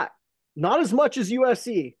a lot. Not as much as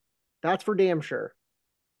USC. That's for damn sure.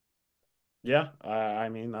 Yeah, I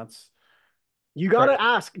mean, that's... You got to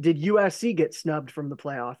ask, did USC get snubbed from the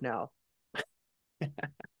playoff now?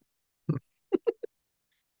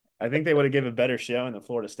 I think they would have given a better showing than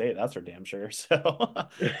Florida State. That's for damn sure. So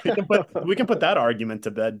we can put that argument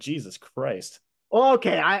to bed. Jesus Christ.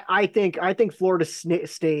 Okay, I think Florida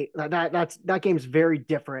State that game's very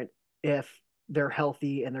different if they're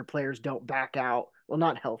healthy and their players don't back out. Well,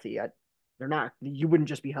 not healthy. They're not. You wouldn't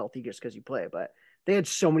just be healthy just because you play, but they had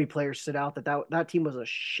so many players sit out that team was a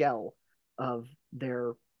shell of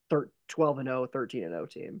their 12-0, 13-0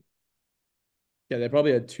 team. Yeah, they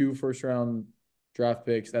probably had 2 first-round draft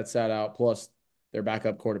picks that sat out, plus their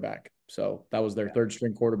backup quarterback. So that was their third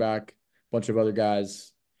string quarterback, bunch of other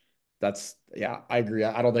guys. I agree.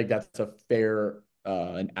 I don't think that's a fair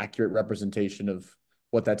and accurate representation of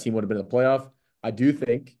what that team would have been in the playoff. I do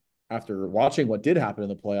think after watching what did happen in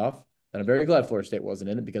the playoff, that I'm very glad Florida State wasn't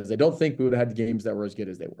in it because I don't think we would have had games that were as good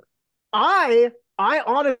as they were. I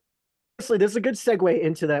honestly, this is a good segue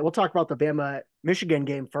into that. We'll talk about the Bama Michigan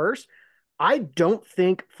game first. I don't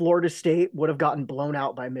think Florida State would have gotten blown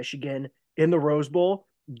out by Michigan in the Rose Bowl,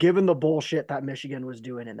 given the bullshit that Michigan was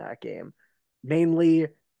doing in that game. Mainly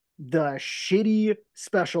the shitty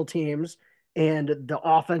special teams and the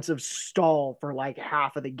offensive stall for like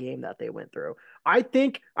half of the game that they went through. I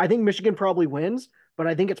think Michigan probably wins, but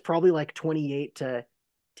I think it's probably like 28-10,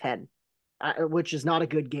 which is not a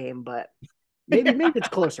good game, but maybe it's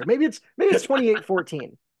closer. Maybe it's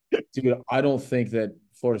 28-14. Dude, I don't think that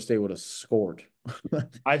Florida State would have scored.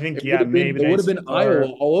 I think, maybe it would have been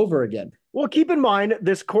Iowa all over again. Well, keep in mind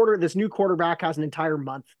this new quarterback has an entire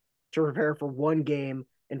month to prepare for one game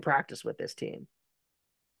and practice with this team.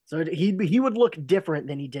 So he would look different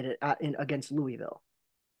than he did it against Louisville.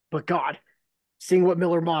 But God, seeing what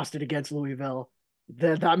Miller Moss did against Louisville,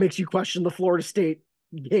 that makes you question the Florida State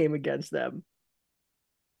game against them.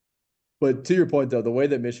 But to your point, though, the way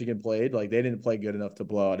that Michigan played, like they didn't play good enough to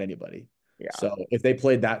blow out anybody. Yeah. So if they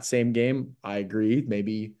played that same game, I agree.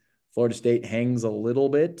 Maybe Florida State hangs a little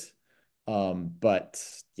bit. But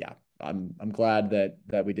yeah, I'm glad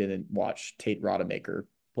that we didn't watch Tate Rodemaker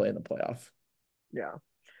play in the playoff. Yeah.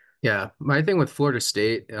 Yeah. My thing with Florida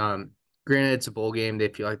State, granted it's a bowl game, they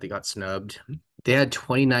feel like they got snubbed. They had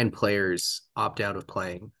 29 players opt out of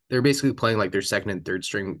playing. They're basically playing like their second and third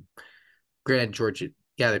string. Granted, Georgia,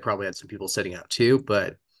 yeah, they probably had some people sitting out too,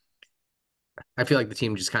 but I feel like the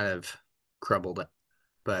team just kind of crumbled.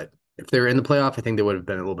 But if they were in the playoff, I think they would have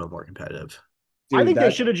been a little bit more competitive. Dude, I think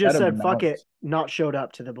they should have just said, fuck it, not showed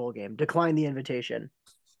up to the bowl game, decline the invitation,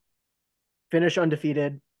 finish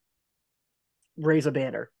undefeated, raise a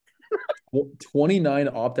banner. Well, 29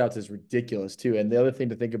 opt-outs is ridiculous too. And the other thing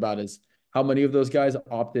to think about is how many of those guys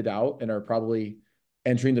opted out and are probably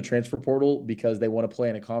entering the transfer portal because they want to play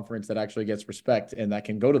in a conference that actually gets respect and that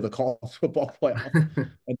can go to the college football playoff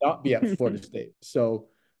and not be at Florida State. So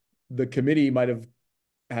the committee might have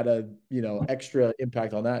had a, extra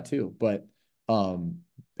impact on that too. But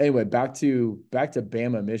anyway, back to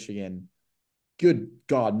Bama, Michigan. Good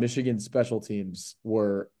God, Michigan's special teams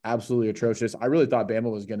were absolutely atrocious. I really thought Bama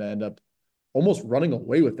was going to end up almost running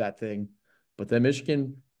away with that thing, but then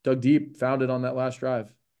Michigan dug deep, found it on that last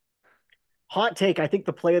drive. Hot take. I think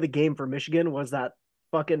the play of the game for Michigan was that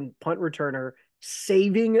fucking punt returner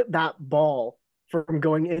saving that ball from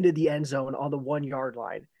going into the end zone on the 1 yard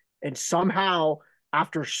line. And somehow,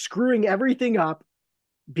 after screwing everything up,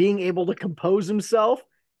 being able to compose himself,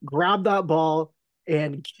 grab that ball,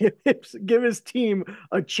 and give his team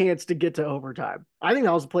a chance to get to overtime. I think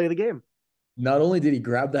that was the play of the game. Not only did he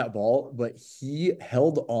grab that ball, but he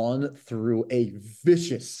held on through a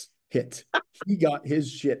vicious hit. He got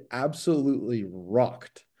his shit absolutely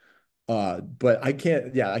rocked. But I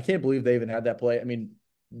can't believe they even had that play. I mean,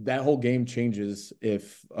 that whole game changes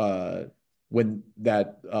if when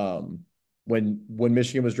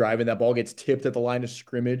Michigan was driving, that ball gets tipped at the line of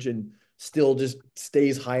scrimmage and still just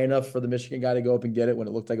stays high enough for the Michigan guy to go up and get it when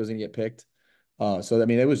it looked like it was going to get picked. So I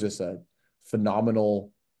mean, it was just a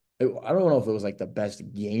phenomenal. I don't know if it was like the best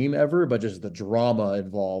game ever, but just the drama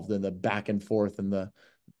involved and the back and forth I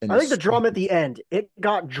think the drama at the end, it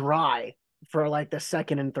got dry for like the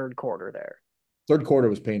second and third quarter there. Third quarter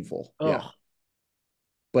was painful. Ugh.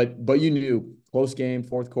 Yeah. But you knew close game,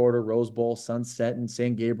 fourth quarter, Rose Bowl, sunset, and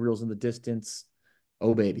San Gabriel's in the distance.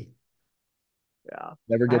 Oh baby. Yeah.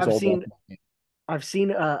 Never gets old. I've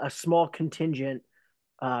seen a small contingent,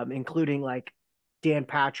 including like Dan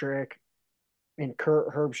Patrick and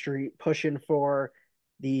Kurt Herbstreit pushing for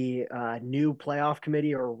the new playoff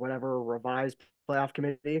committee or whatever revised playoff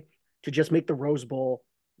committee to just make the Rose Bowl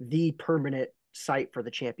the permanent site for the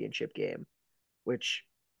championship game, which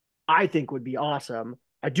I think would be awesome.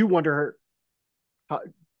 I do wonder,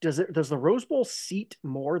 does the Rose Bowl seat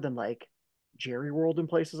more than like Jerry World in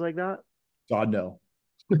places like that? God, no.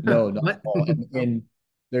 No, not at all. And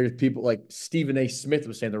there's people like Stephen A. Smith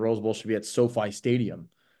was saying the Rose Bowl should be at SoFi Stadium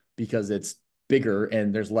because it's bigger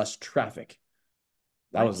and there's less traffic.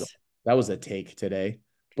 That was a take today.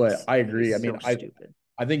 But I agree. I mean,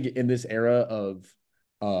 I think in this era of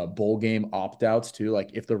bowl game opt-outs too,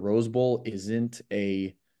 like if the Rose Bowl isn't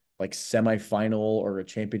a like semifinal or a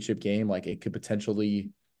championship game, like it could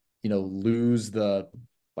potentially, lose the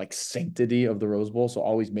like sanctity of the Rose Bowl. So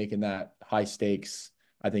always making that high stakes,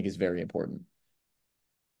 I think, is very important.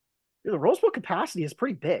 The Rose Bowl capacity is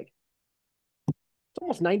pretty big. It's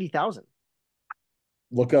almost 90,000.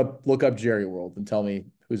 Look up Jerry World and tell me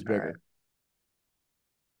who's bigger. Right.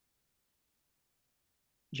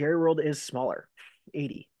 Jerry World is smaller,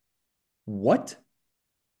 80. What?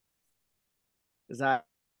 Is that?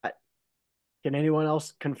 Can anyone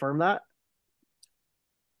else confirm that?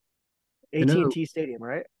 AT&T Stadium,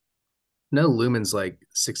 right? No, Lumen's like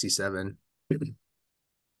 67. So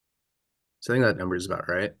I think that number is about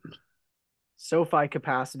right. SoFi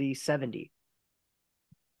capacity 70.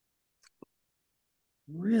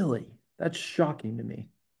 Really? That's shocking to me.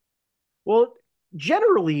 Well,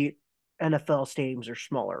 generally NFL stadiums are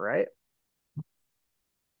smaller, right?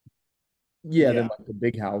 Yeah, than like the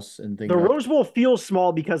big house and things. The Rose Bowl feels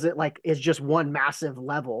small because it like is just one massive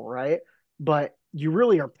level, right? But you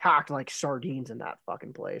really are packed like sardines in that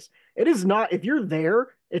fucking place. It is not, if you're there,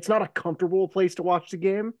 it's not a comfortable place to watch the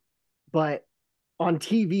game, but on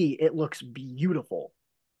TV, it looks beautiful.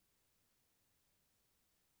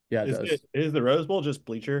 Yeah, it does. Is the Rose Bowl just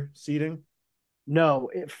bleacher seating? No,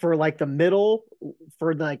 for like the middle,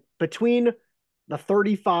 for like between the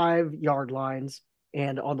 35-yard lines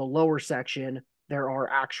and on the lower section, there are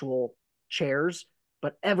actual chairs,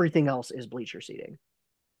 but everything else is bleacher seating.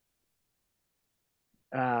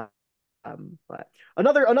 But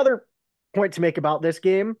another point to make about this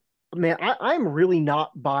game, man, I'm really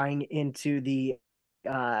not buying into the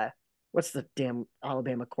what's the damn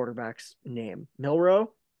Alabama quarterback's name?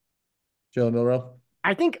 Milroe? Jalen Milroe?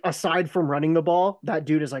 I think aside from running the ball, that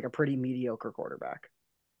dude is like a pretty mediocre quarterback.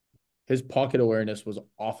 His pocket awareness was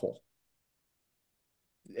awful.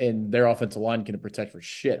 And their offensive line couldn't protect for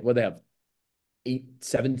shit. What, they have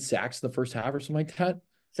 7 sacks in the first half or something like that?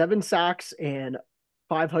 7 sacks and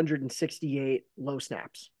 568 low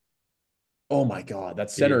snaps. Oh my God. That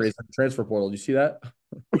center is in the transfer portal. Did you see that?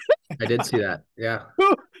 I did see that. Yeah.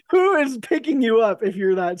 Who is picking you up if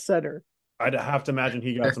you're that center? I'd have to imagine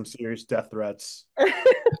he got some serious death threats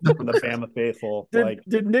from the Bama faithful.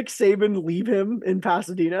 Did Nick Saban leave him in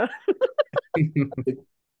Pasadena? Did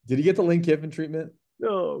he get the Lane Kiffin treatment?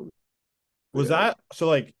 No. Was that so?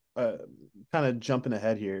 Like, kind of jumping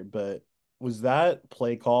ahead here, but was that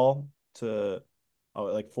play call to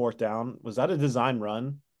like fourth down? Was that a design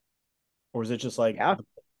run, or was it just like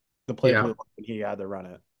the play when he had to run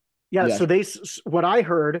it? Yeah. So what I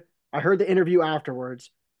heard the interview afterwards.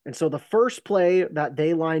 And so the first play that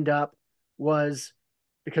they lined up was,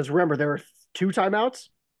 because remember, there were 2 timeouts.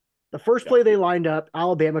 The first play they lined up,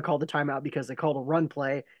 Alabama called the timeout because they called a run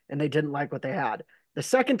play and they didn't like what they had. The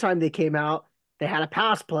second time they came out, they had a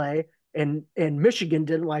pass play and Michigan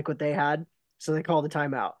didn't like what they had, so they called the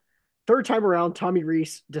timeout. third time around, Tommy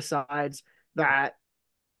Rees decides that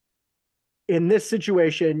in this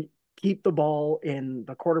situation, keep the ball in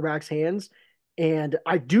the quarterback's hands. And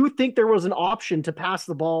I do think there was an option to pass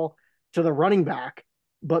the ball to the running back,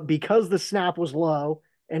 but because the snap was low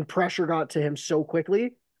and pressure got to him so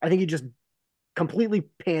quickly, I think he just completely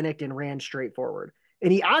panicked and ran straight forward.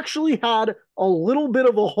 And he actually had a little bit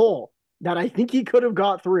of a hole that I think he could have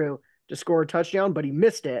got through to score a touchdown, but he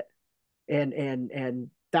missed it. And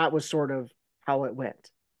that was sort of how it went.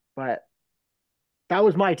 But that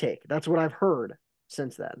was my take. That's what I've heard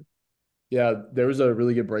since then. Yeah, there was a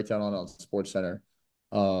really good breakdown on Sports Center.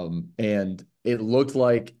 And it looked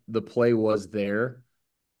like the play was there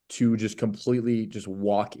to just completely just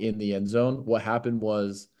walk in the end zone. What happened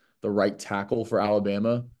was the right tackle for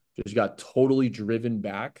Alabama just got totally driven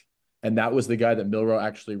back, and that was the guy that Milroe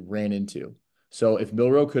actually ran into. So if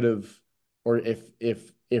Milroe could have, or if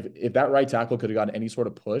that right tackle could have gotten any sort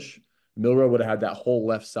of push, Milroe would have had that whole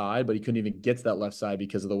left side, but he couldn't even get to that left side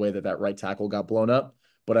because of the way that that right tackle got blown up.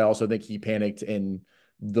 But I also think he panicked, and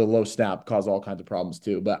the low snap caused all kinds of problems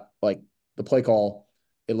too. But like the play call,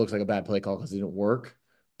 it looks like a bad play call because it didn't work.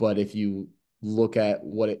 But if you look at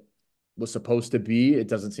what it was supposed to be, it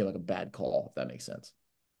doesn't seem like a bad call, if that makes sense.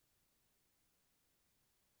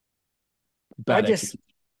 I Bad just execution.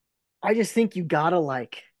 I just think you gotta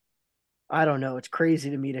I don't know. It's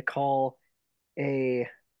crazy to me to call a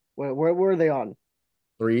where were they on?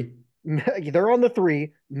 3. They're on the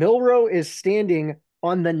 3. Milroe is standing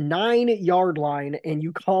on the 9-yard line, and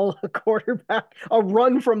you call a quarterback a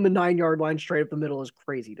run from the 9-yard line straight up the middle is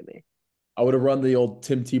crazy to me. I would have run the old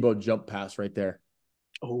Tim Tebow jump pass right there.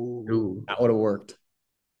 Oh, Ooh. That would have worked.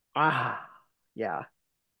 Yeah.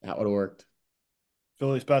 That would have worked.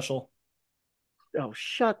 Philly special. Oh,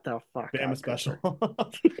 shut the fuck Bama up, special. Cooper.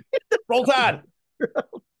 Roll Tide.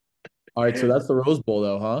 All right, so that's the Rose Bowl,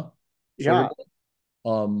 though, huh? Sugar Yeah.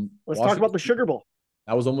 Bowl. Let's talk Washington. about the Sugar Bowl.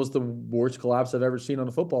 That was almost the worst collapse I've ever seen on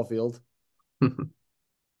a football field.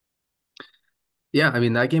 Yeah, I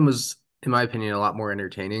mean, that game was, in my opinion, a lot more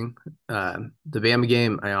entertaining. The Bama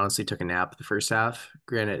game, I honestly took a nap the first half.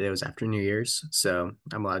 Granted, it was after New Year's, so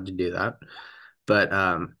I'm allowed to do that. But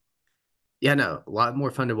yeah, no, a lot more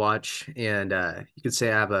fun to watch. And you could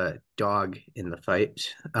say I have a dog in the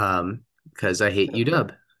fight because I hate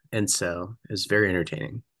UW. And so it was very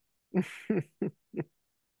entertaining. I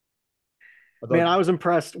Man, I thought, was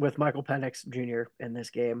impressed with Michael Penix Jr. in this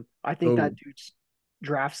game. I think oh, that dude's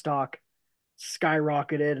draft stock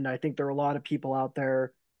skyrocketed, and I think there are a lot of people out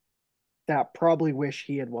there that probably wish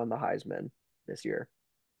he had won the Heisman this year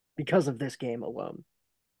because of this game alone.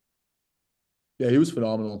 yeah, he was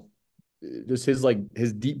phenomenal. Just his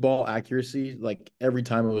deep ball accuracy, like every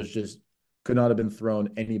time it was just could not have been thrown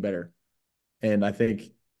any better. And I think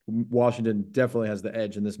Washington definitely has the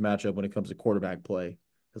edge in this matchup when it comes to quarterback play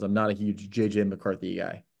because I'm not a huge JJ McCarthy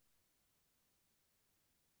guy.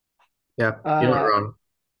 Yeah, you're not Uh, wrong.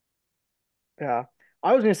 yeah.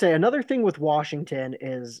 I was going to say another thing with Washington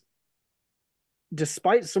is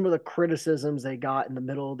despite some of the criticisms they got in the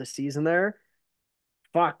middle of the season there,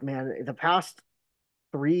 fuck, man, the past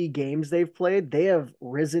 3 games they've played, they have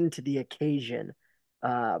risen to the occasion.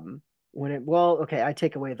 Okay, I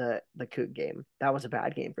take away the Coug game. That was a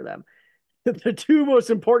bad game for them. The 2 most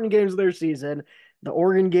important games of their season, the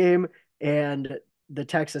Oregon game and the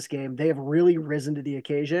Texas game, they have really risen to the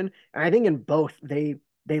occasion. And I think in both they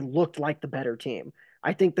looked like the better team.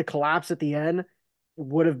 I think the collapse at the end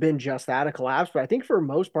would have been just that, a collapse, but I think for the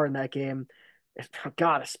most part in that game,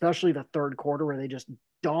 God, especially the third quarter where they just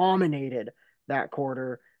dominated that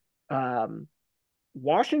quarter. Um,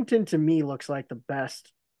 Washington to me looks like the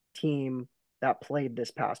best team that played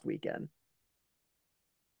this past weekend.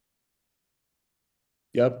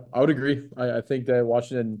 Yep, I would agree. I think that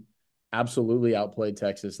Washington absolutely outplayed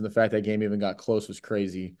Texas, and the fact that game even got close was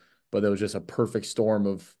crazy. But there was just a perfect storm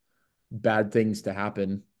of bad things to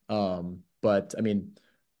happen. But I mean,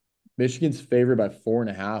 Michigan's favored by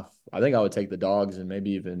 4.5. I think I would take the dogs and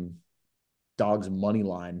maybe even dogs money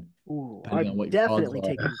line, Ooh, depending on I'm what your dogs definitely are.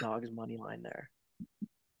 taking dogs money line there.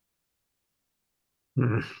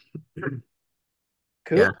 Yeah.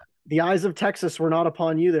 Coop, the eyes of Texas were not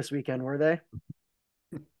upon you this weekend, were they?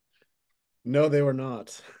 No, they were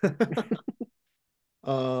not.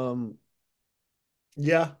 Um,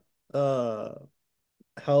 yeah. Uh,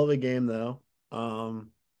 Hell of a game though.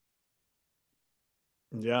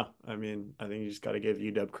 Yeah, I mean, I think you just got to give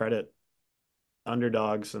UW credit.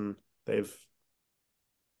 Underdogs, and they've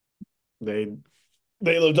they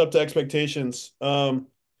they lived up to expectations.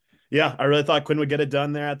 Yeah, I really thought Quinn would get it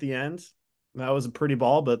done there at the end. That was a pretty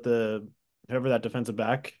ball, but the whoever that defensive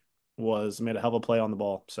back made a hell of a play on the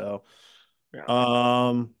ball. So, Yeah.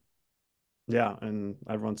 yeah, and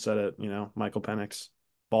everyone said it. Michael Penix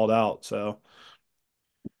balled out. So,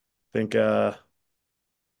 I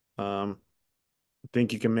um,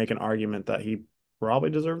 think you can make an argument that he probably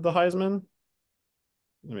deserved the Heisman.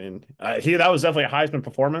 I mean, that was definitely a Heisman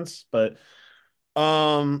performance, but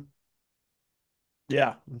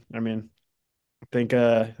yeah, I mean, I think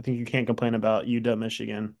you can't complain about UW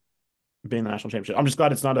Michigan being the national championship. I'm just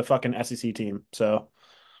glad it's not a fucking SEC team. So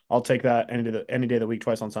I'll take that any day of the week,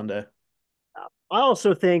 twice on Sunday. I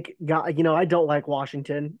also think, I don't like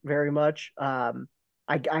Washington very much. I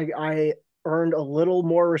earned a little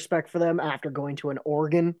more respect for them after going to an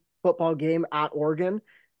Oregon football game at Oregon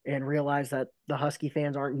and realized that the Husky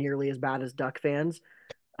fans aren't nearly as bad as Duck fans.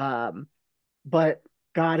 Um, but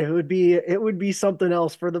God, it would be something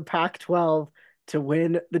else for the Pac-12 to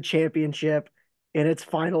win the championship in its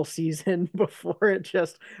final season before it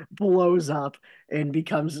just blows up and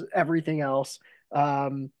becomes everything else.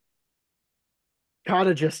 Um, Kind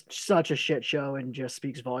of just such a shit show and just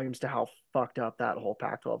speaks volumes to how fucked up that whole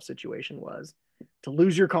Pac-12 situation was. To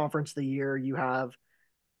lose your conference the year you have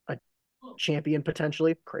a champion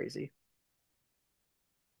potentially, crazy.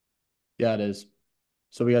 Yeah, it is.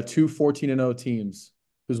 So we got two 14-0 teams.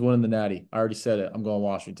 Who's winning the Natty? I already said it. I'm going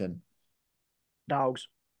Washington. Dogs.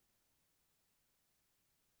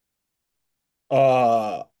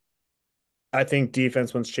 Uh, I think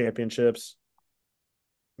defense wins championships.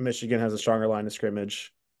 Michigan has a stronger line of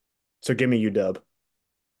scrimmage. So give me UW.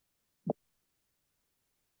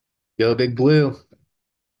 Go Big Blue.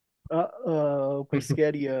 Uh-oh,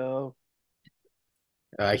 Piscatio.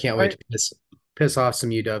 I can't wait to piss off some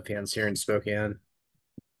UW fans here in Spokane.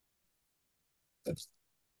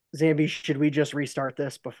 Zambi, should we just restart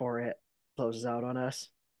this before it closes out on us?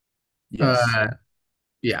 Yes.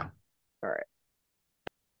 Yeah. All right.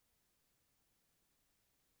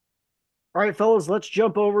 All right, fellas, let's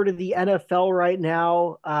jump over to the NFL right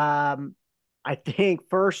now. I think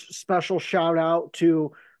first special shout out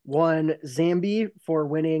to one Zambi for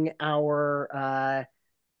winning our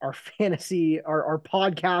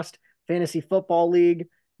podcast fantasy football league,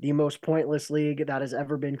 the most pointless league that has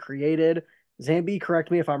ever been created. Zambi,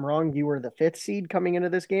 correct me if I'm wrong. You were the 5th seed coming into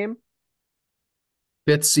this game,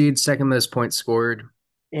 5th seed, second most points scored.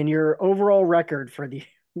 and your overall record for the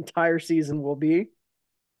entire season will be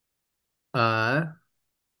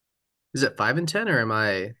Is it 5-10 or am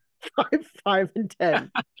I 5-10.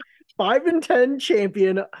 5-10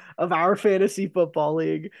 champion of our fantasy football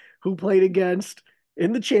league, who played against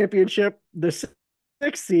in the championship the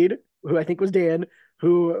 6th seed, who I think was Dan,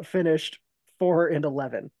 who finished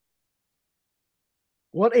 4-11.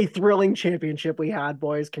 What a thrilling championship we had,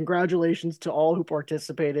 boys. Congratulations to all who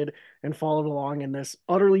participated and followed along in this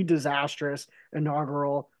utterly disastrous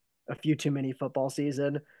inaugural a few too many football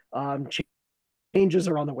season. Changes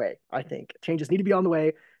are on the way, I think. Changes need to be on the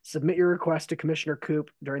way. Submit your request to Commissioner Coop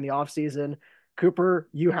during the offseason. Cooper,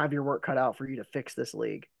 you have your work cut out for you to fix this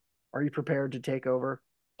league. Are you prepared to take over?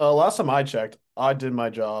 Last time I checked, I did my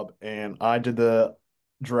job and I did the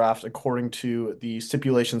draft according to the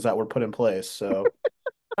stipulations that were put in place. So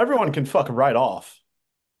everyone can fuck right off.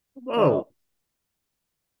 Whoa.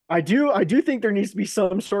 I do think there needs to be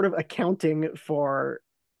some sort of accounting for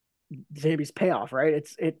Zambi's payoff, right?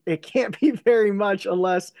 It can't be very much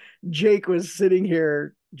unless Jake was sitting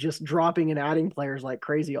here just dropping and adding players like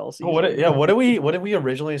crazy all season. What did we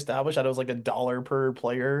originally establish that it was like $1 per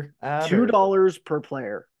player ad? $2 per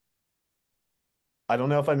player. I don't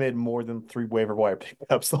know if I made more than 3 waiver wire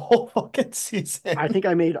pickups the whole fucking season. I think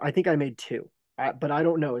I made 2, but I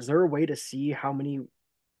don't know. Is there a way to see how many?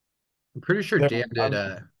 I'm pretty sure Dan did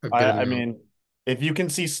a good I amount. mean, if you can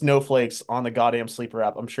see snowflakes on the goddamn sleeper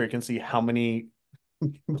app, I'm sure you can see how many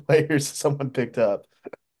players someone picked up.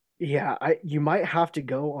 Yeah, you might have to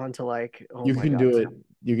go onto like, oh You my can God, do it.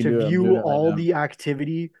 You can to do it. I'm view doing it right all now. the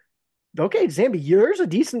activity. Okay, Zambi,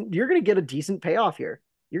 you're gonna get a decent payoff here.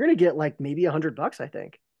 You're gonna get like maybe $100, I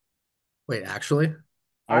think. Wait, actually?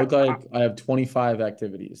 I look like I have 25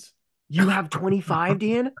 activities. You have 25,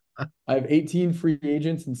 Dan? I have 18 free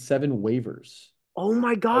agents and 7 waivers. Oh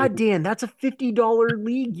my God, Dan, that's a $50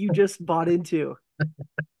 league you just bought into.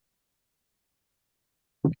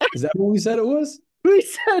 Is that what we said it was? We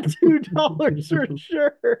said $2 for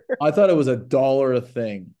sure. I thought it was $1 a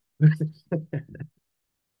thing.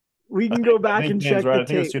 We can go back and check right. the I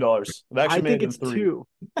think it's tape. $2. I've actually I think made it's 3. 2.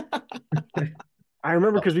 I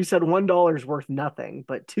remember because we said $1 is worth nothing,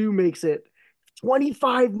 but 2 makes it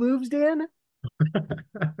 25 moves, Dan.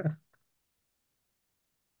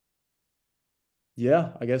 Yeah,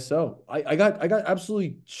 I guess so. I got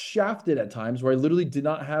absolutely shafted at times where I literally did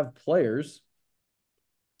not have players.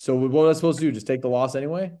 So what was I supposed to do? Just take the loss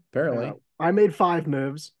anyway? Apparently. I made 5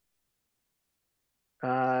 moves.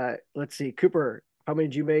 Let's see, Cooper, how many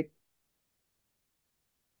did you make?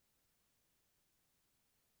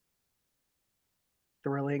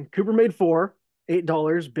 Thrilling. Cooper made 4,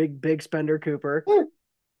 $8. Big spender, Cooper.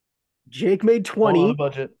 Jake made All on a 20.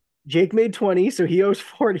 budget. Jake made 20, so he owes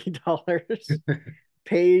 $40.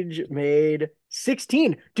 Paige made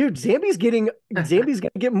 16. Dude, Zambi's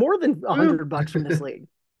gonna get more than $100 from this league.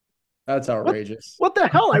 That's What outrageous. what the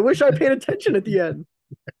hell? I wish I paid attention at the end.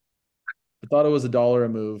 I thought it was $1 a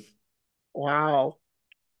move. Wow.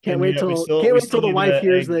 Can't And wait we till still can't we wait till still the need wife the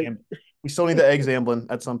hears egg. that. We still need the egg Zamblin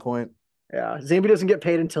at some point. Yeah, Zambi doesn't get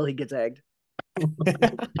paid until he gets egged.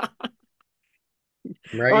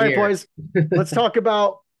 Right All right, here. boys. Let's talk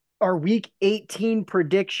about our week 18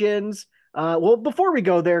 predictions. Well, before we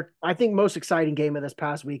go there, I think most exciting game of this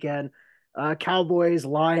past weekend, Cowboys,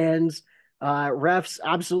 Lions. Refs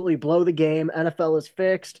absolutely blow the game. NFL is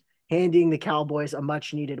fixed, handing the Cowboys a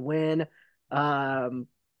much needed win. Um,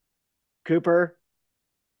 Cooper,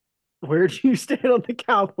 where do you stand on the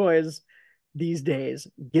Cowboys these days,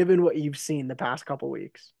 given what you've seen the past couple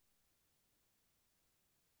weeks?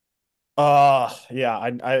 Yeah,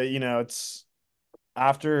 it's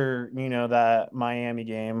after, that Miami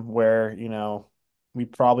game where, we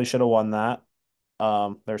probably should have won that.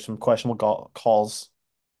 There's some questionable calls.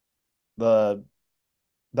 The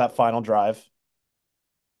that final drive,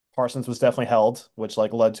 Parsons was definitely held, which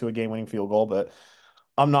like led to a game-winning field goal, but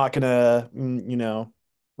I'm not gonna,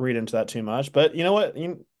 read into that too much. But you know what?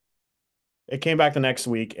 It came back the next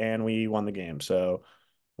week and we won the game. So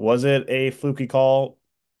was it a fluky call?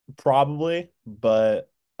 Probably, but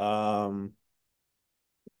a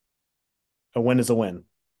win is a win.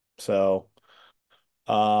 So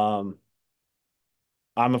um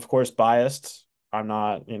I'm of course biased. I'm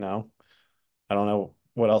not, I don't know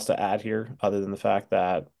what else to add here other than the fact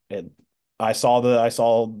that I saw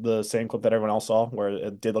the same clip that everyone else saw where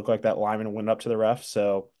it did look like that lineman went up to the ref.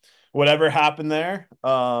 So whatever happened there,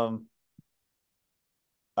 I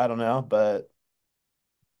don't know, but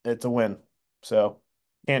it's a win. So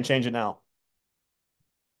can't change it now.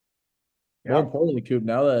 More Yeah. importantly, Coop,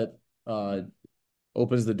 now that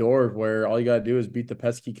opens the door where all you got to do is beat the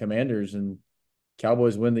pesky Commanders and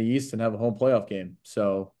Cowboys win the East and have a home playoff game.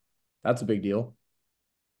 So that's a big deal.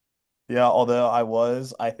 Yeah, although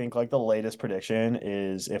I think like the latest prediction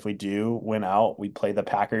is if we do win out, we play the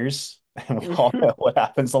Packers. And we all know what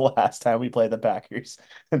happens the last time we play the Packers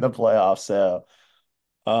in the playoffs. So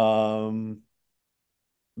um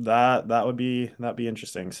that'd be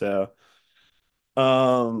interesting. So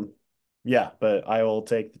um yeah, but I will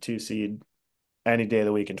take the 2 seed any day of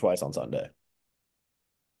the week and twice on Sunday.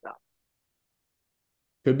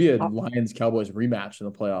 Could be a Lions Cowboys rematch in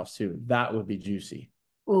the playoffs too. That would be juicy.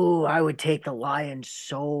 Ooh, I would take the Lions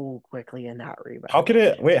so quickly in that How rematch. could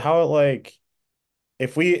it wait, how like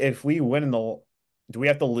if we win in the do we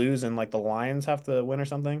have to lose and like the Lions have to win or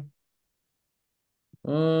something?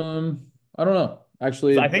 I don't know.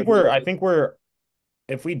 Actually, I think we're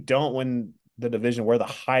if we don't win the division, we're the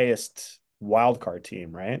highest wild card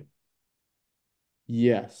team, right?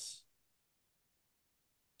 yes.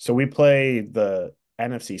 So we play the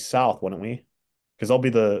NFC South, wouldn't we? Because they'll be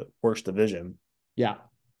the worst division. Yeah.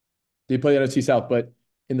 They play the NFC South, but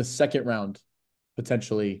in the second round,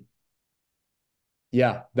 potentially.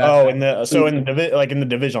 Yeah, Oh, in the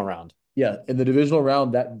divisional round. yeah, in the divisional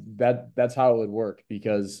round, that's how it would work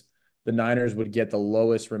because the Niners would get the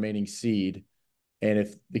lowest remaining seed, and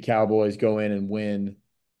if the Cowboys go in and win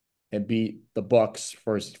and beat the Bucks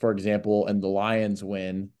for example, and the Lions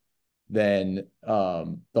win, then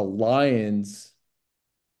the Lions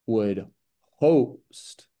would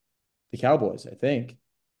host the Cowboys, I think.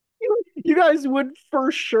 You guys would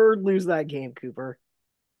for sure lose that game, Cooper.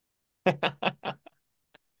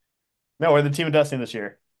 No, we're the team of destiny this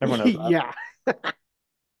year. Everyone knows that. Yeah.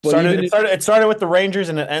 But even It started with the Rangers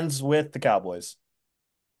and it ends with the Cowboys.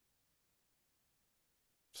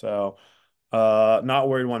 So, not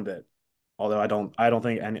worried one bit. Although I don't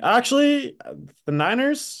think any. Actually, the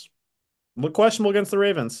Niners look questionable against the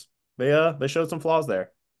Ravens. They showed some flaws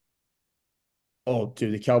there. oh,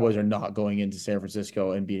 dude, the Cowboys are not going into San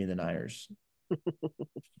Francisco and beating the Niners.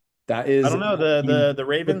 That I is don't know the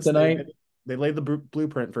Ravens tonight. they laid the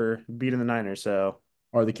blueprint for beating the Niners, so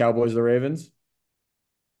Are the Cowboys the Ravens?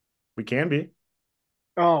 we can be.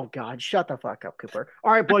 Oh God, shut the fuck up, Cooper.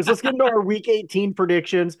 All right, boys, let's get into our week 18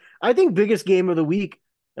 predictions. I think biggest game of the week,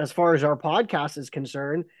 as far as our podcast is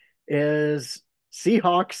concerned, is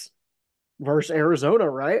Seahawks versus Arizona,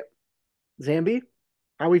 right? Zambi,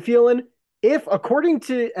 how we feeling? If, according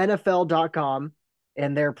to NFL.com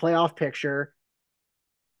and their playoff picture,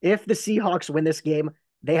 if the Seahawks win this game,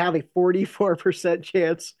 they have a 44%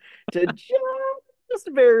 chance to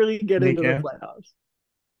just barely get into the playoffs.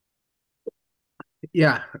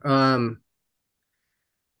 Yeah.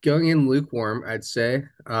 Going in lukewarm, I'd say.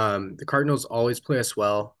 The Cardinals always play us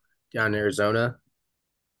well down in Arizona.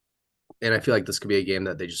 And I feel like this could be a game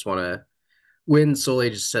that they just want to win solely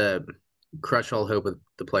just to crush all hope of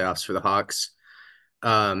the playoffs for the Hawks.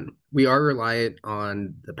 We are reliant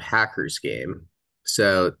on the Packers game.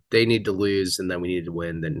 So they need to lose and then we need to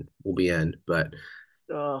win, then we'll be in. But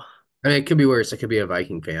I mean, it could be worse. I could be a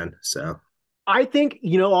Viking fan. So I think,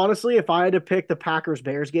 honestly, if I had to pick the Packers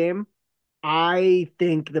Bears game, I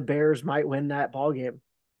think the Bears might win that ball game.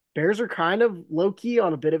 Bears are kind of low key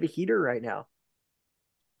on a bit of a heater right now.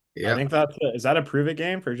 Yeah. I think is that a prove it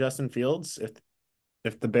game for Justin Fields?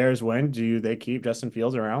 If the Bears win, do they keep Justin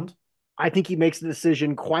Fields around? I think he makes the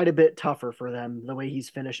decision quite a bit tougher for them the way he's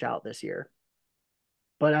finished out this year.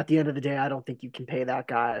 But at the end of the day, I don't think you can pay that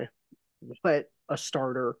guy what a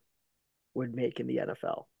starter would make in the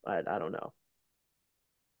NFL. I don't know.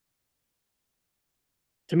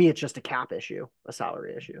 To me, it's just a cap issue, a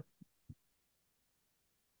salary issue.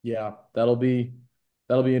 Yeah, that'll be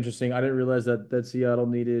interesting. I didn't realize that Seattle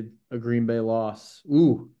needed a Green Bay loss.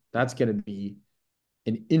 Ooh, that's going to be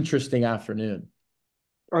an interesting afternoon.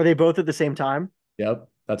 Are they both at the same time? Yep,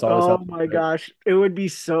 that's always. Oh my gosh, it would be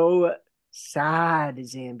so sad,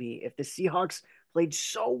 Zambi, if the Seahawks played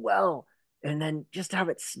so well and then just have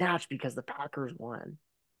it snatched because the Packers won.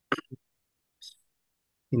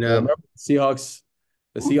 Well, remember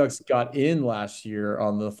the Seahawks got in last year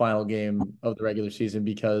on the final game of the regular season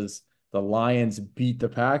because the Lions beat the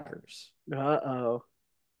Packers. Uh-oh.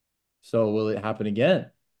 So will it happen again?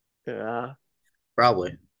 Yeah.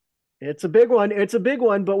 Probably. It's a big one. It's a big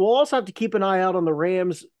one, but we'll also have to keep an eye out on the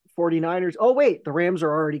Rams 49ers. Oh, wait, the Rams are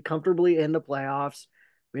already comfortably in the playoffs.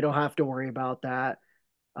 We don't have to worry about that.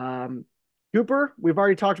 Cooper, we've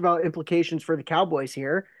already talked about implications for the Cowboys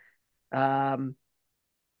here.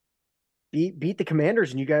 Beat the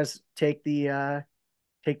Commanders, and you guys take the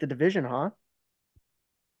division, huh?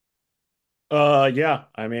 Yeah.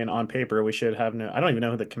 I mean, on paper, we should have I don't even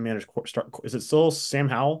know who the Commanders start. Is it still Sam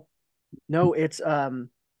Howell? No, it's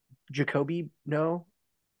Jacoby. No,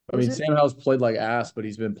 I mean, Sam Howell's played like ass, but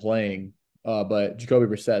he's been playing. But Jacoby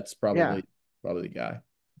Brissett's probably the guy.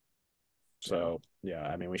 So yeah,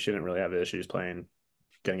 I mean, we shouldn't really have issues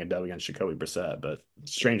getting a dub against Jacoby Brissett, but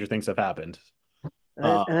stranger things have happened.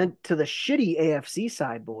 And then to the shitty AFC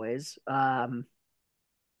side, boys. We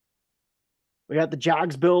got the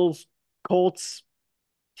Jags, Bills, Colts,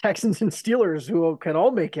 Texans, and Steelers who can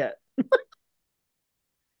all make it.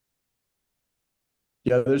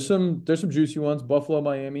 Yeah, there's some juicy ones. Buffalo,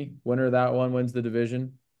 Miami, winner of that one wins the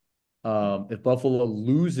division. If Buffalo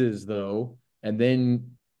loses though, and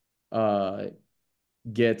then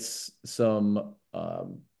gets some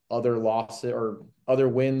other losses or other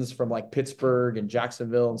wins from like Pittsburgh and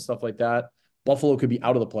Jacksonville and stuff like that, Buffalo could be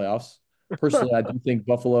out of the playoffs. Personally, I do think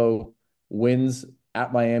Buffalo wins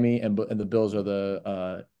at Miami, and the Bills are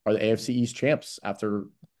the AFC East champs after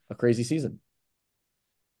a crazy season.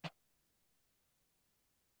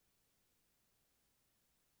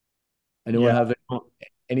 Anyone have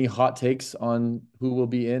any hot takes on who will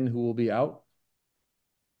be in, who will be out?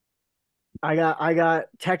 I got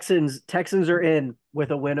Texans. Texans are in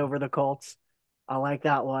with a win over the Colts. I like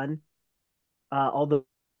that one. Although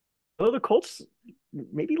the Colts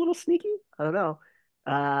maybe a little sneaky. I don't know.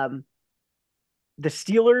 The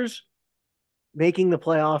Steelers making the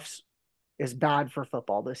playoffs is bad for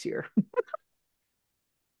football this year.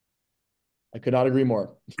 I could not agree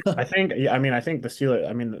more. I think the Steelers.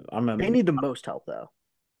 I mean, they need the most help though.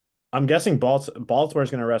 I'm guessing Baltimore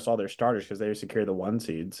is going to rest all their starters because they secure the 1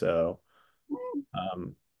 seed. So,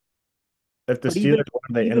 if the Steelers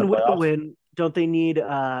even with the win, don't they need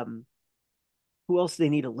who else do they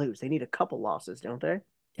need to lose? They need a couple losses, don't they?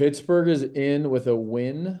 Pittsburgh is in with a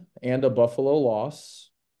win and a Buffalo loss,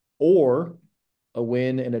 or a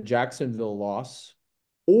win and a Jacksonville loss,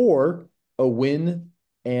 or a win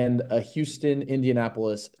and a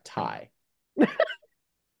Houston-Indianapolis tie.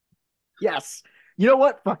 Yes. You know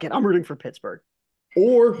what? Fuck it. I'm rooting for Pittsburgh.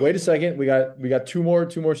 Or wait a second, we got two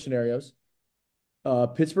more scenarios.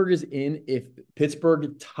 Pittsburgh is in if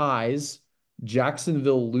Pittsburgh ties,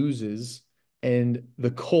 Jacksonville loses, and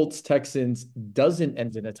the Colts Texans doesn't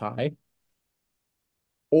end in a tie.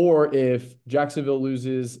 Or if Jacksonville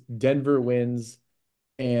loses, Denver wins,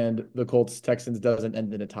 and the Colts Texans doesn't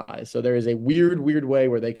end in a tie. So there is a weird way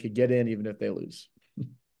where they could get in even if they lose.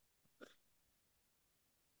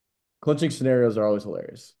 Clinching scenarios are always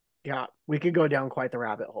hilarious. Yeah, we could go down quite the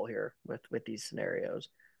rabbit hole here with these scenarios.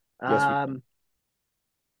 Yes, we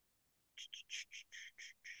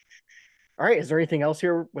All right, is there anything else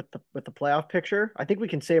here with the playoff picture? I think we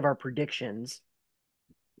can save our predictions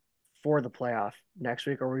for the playoff next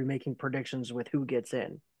week. Or are we making predictions with who gets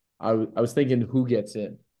in? I was thinking who gets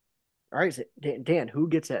in. All right, Dan, who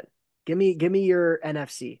gets in? Give me your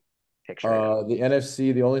NFC picture. Right The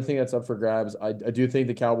NFC, the only thing that's up for grabs, I do think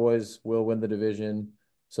the Cowboys will win the division.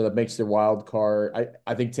 So that makes the wild card.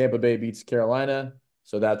 I think Tampa Bay beats Carolina.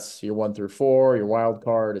 So that's your 1 through 4. Your wild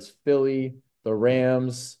card is Philly, the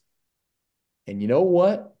Rams. And you know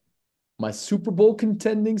what? My Super Bowl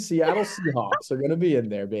contending Seattle Seahawks are going to be in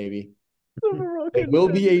there, baby. They will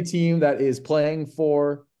be a team that is playing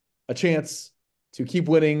for a chance to keep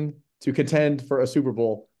winning, to contend for a Super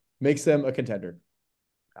Bowl. Makes them a contender.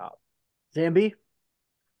 Zambi?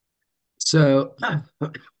 So,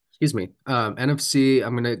 excuse me. NFC,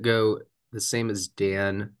 I'm gonna go the same as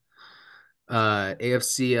Dan.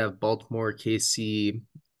 AFC, I have Baltimore, KC,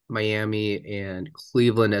 Miami, and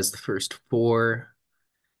Cleveland as the first 4.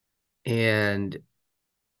 And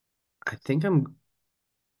I think I'm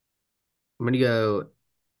gonna go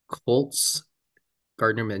Colts,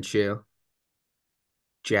 Gardner Minshew,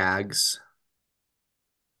 Jags,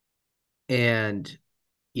 and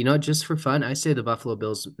just for fun, I say the Buffalo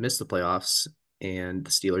Bills miss the playoffs and the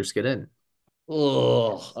Steelers get in.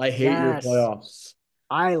 Oh, I hate your playoffs.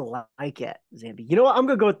 I like it, Zambi. You know what? I'm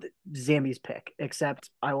gonna go with Zambi's pick, except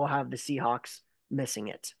I will have the Seahawks missing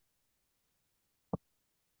it.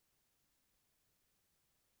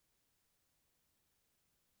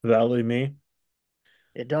 That'll leave me.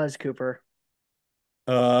 It does, Cooper.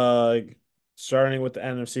 Starting with the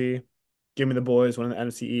NFC, give me the boys winning the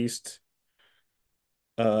NFC East.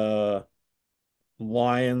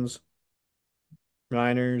 Lions,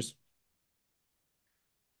 Niners.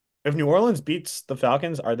 If New Orleans beats the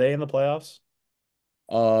Falcons, are they in the playoffs?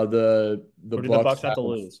 The Or do the Bucks have to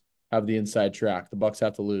lose? Have the inside track. The Bucks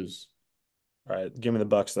have to lose. All right, give me the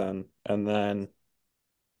Bucks then. And then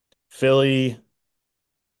Philly,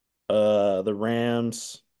 the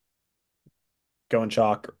Rams, going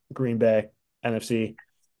chalk, Green Bay, NFC.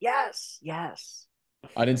 Yes.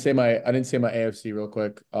 I didn't say my AFC real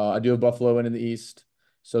quick. I do have Buffalo in the East,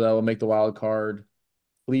 so that will make the wild card.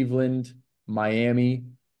 Cleveland, Miami,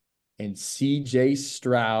 and CJ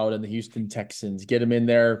Stroud and the Houston Texans. Get him in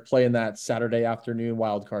there, playing that Saturday afternoon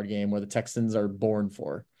wild card game where the Texans are born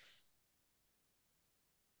for.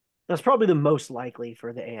 That's probably the most likely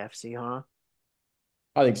for the AFC, huh?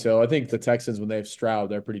 I think so. I think the Texans, when they have Stroud,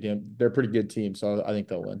 they're a pretty good team. So I think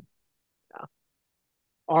they'll win. Yeah.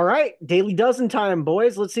 All right, Daily Dozen time,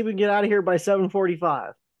 boys. Let's see if we can get out of here by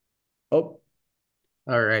 7:45. Oh,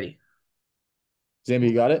 all righty. Zambi,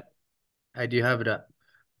 you got it? I do have it up.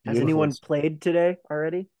 Has anyone played today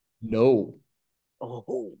already? No.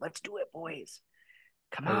 Oh, let's do it, boys.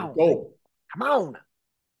 Come Let's on. go. Come on.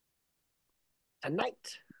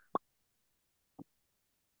 Tonight.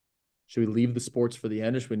 Should we leave the sports for the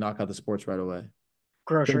end, or should we knock out the sports right away?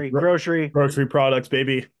 Grocery products,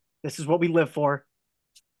 baby. This is what we live for.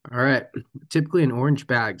 All right. Typically in orange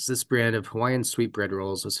bags, this brand of Hawaiian sweetbread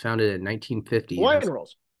rolls was founded in 1950. Hawaiian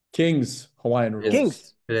rolls. King's Hawaiian rolls.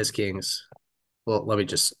 King's. It is King's. Well, let me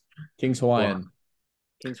just. King's Hawaiian.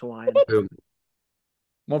 King's Hawaiian. Boom.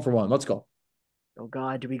 1 for 1. Let's go. Oh,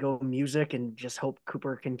 God. Do we go music and just hope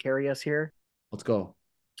Cooper can carry us here? Let's go.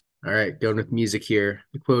 All right. Going with music here.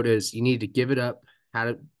 The quote is, "You need to give it up. Had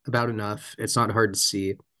it about enough. It's not hard to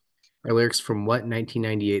see." Our lyrics from what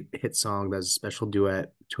 1998 hit song that was a special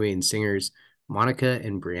duet between singers Monica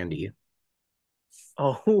and Brandy?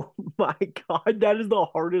 Oh my God, that is the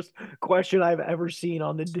hardest question I've ever seen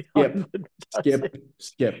on the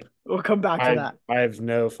Skip. We'll come back to that. I have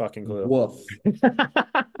no fucking clue. Woof.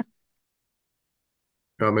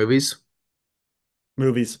 Movies?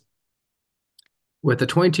 Movies. With a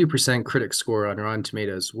 22% critic score on Rotten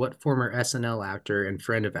Tomatoes, what former SNL actor and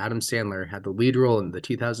friend of Adam Sandler had the lead role in the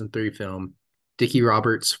 2003 film Dickie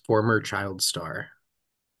Roberts' former child star?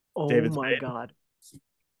 Oh David my Spade. God.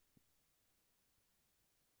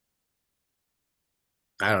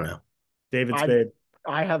 I don't know. David Spade.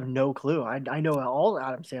 I have no clue. I know all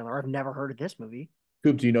Adam Sandler. I've never heard of this movie.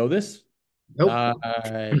 Coop, do you know this? Nope.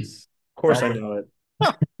 Nice. Of course I know it.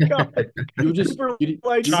 God. You just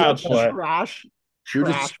like Child's Play. trash. You're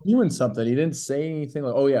just spewing something. He didn't say anything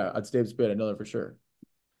like, "Oh yeah, it's David Spade." I know that for sure.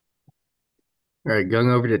 All right,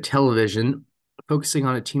 going over to television. focusing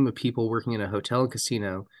on a team of people working in a hotel and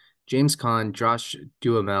casino. James Caan, Josh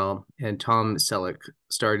Duhamel, and Tom Selleck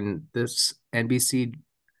starred in this NBC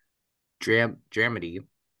dramedy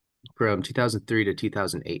from 2003 to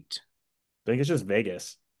 2008. I think it's just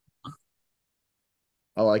Vegas.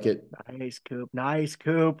 I like it. Nice, Coop. Nice,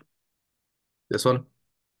 Coop. This one?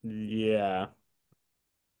 Yeah.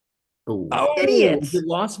 Ooh. Oh, Idiots. is it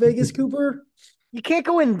Las Vegas, Cooper? You can't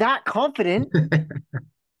go in that confident.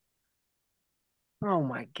 Oh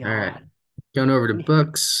my God. All right. Going over to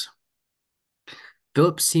books.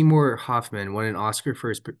 Philip Seymour Hoffman won an Oscar for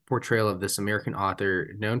his portrayal of this American author,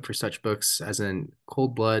 known for such books as in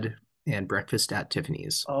Cold Blood and Breakfast at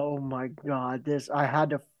Tiffany's. Oh my God. I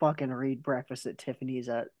had to fucking read Breakfast at Tiffany's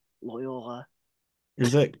at Loyola.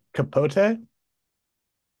 Is it Capote? I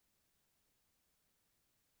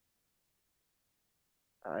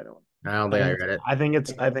don't. I don't think I read it. I think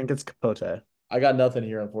it's Capote. I got nothing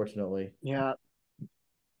here, unfortunately. Yeah.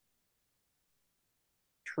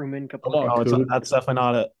 Truman Come on, Capote. Oh, Coop. that's definitely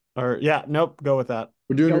not it. Or yeah, nope, go with that.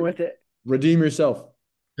 We're doing Go with it. redeem yourself.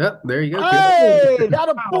 Yep, there you go. Hey, that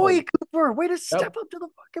a boy, Cooper. Way to step up to the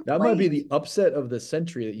fucking That plate. might be the upset of the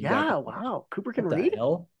century that you Yeah, got. wow. Cooper can What the read.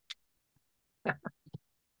 hell? All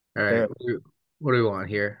right, what do we want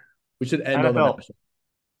here? We should end on NFL.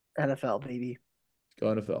 the NFL, baby. Go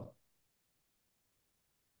NFL.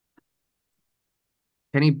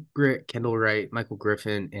 Kenny Britt, Kendall Wright, Michael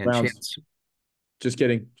Griffin, and Browns. Chance Just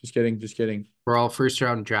kidding. were all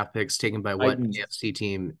first-round draft picks taken by what Titans. AFC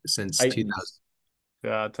team since Titans. 2000?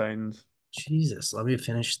 Yeah, Titans. Jesus, let me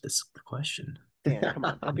finish this question. Dan, come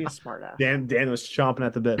on. Don't be a smart ass. Dan was chomping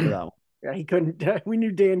at the bit for that one. Yeah, he couldn't. We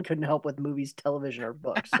knew Dan couldn't help with movies, television, or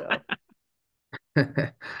books. So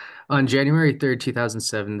On January 3rd,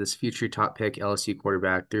 2007, this future top pick LSU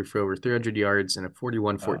quarterback threw for over 300 yards in a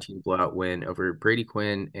 41-14 blowout win over Brady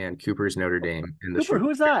Quinn and Cooper's Notre Dame. In the Cooper, who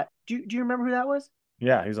was that? Do you remember who that was?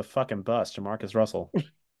 Yeah, he was a fucking bust, Jamarcus Russell.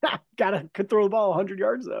 Could throw the ball 100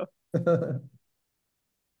 yards though.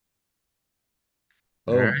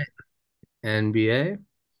 All right. NBA.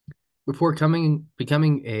 Before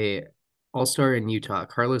becoming a All-Star in Utah,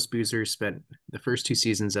 Carlos Boozer spent the first 2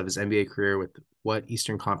 seasons of his NBA career with what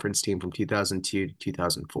Eastern Conference team from 2002 to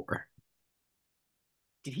 2004?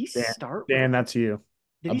 Did he start? Dan, that's you.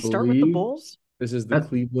 Did he start with the believe- Bulls? This is the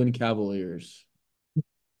Cleveland Cavaliers.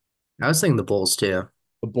 I was saying the Bulls too.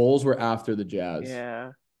 The Bulls were after the Jazz.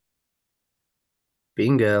 Yeah.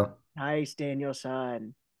 Bingo. Nice, Daniel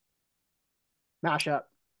son. Mashup.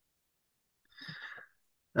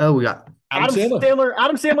 Oh, we got Adam Sandler.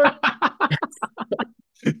 Adam Sandler.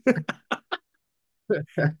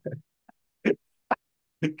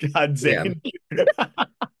 God damn.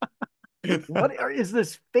 What is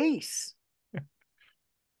this face?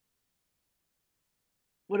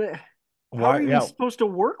 How are you supposed to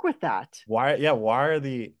work with that? Why are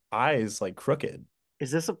the eyes like crooked? Is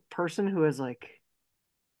this a person who is like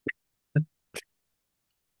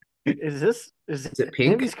is it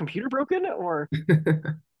pink? Andy's computer broken or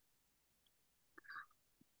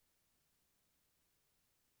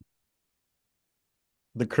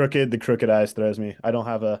The crooked eyes throws me. I don't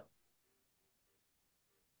have a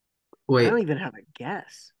Wait. I don't even have a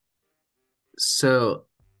guess. So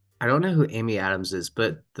I don't know who Amy Adams is,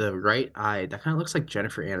 but the right eye, that kind of looks like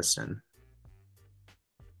Jennifer Aniston.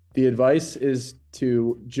 The advice is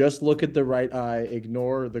to just look at the right eye,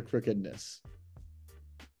 ignore the crookedness.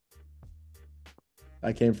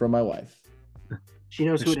 That came from my wife. She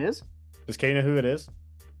knows who it is? Does Kay know who it is?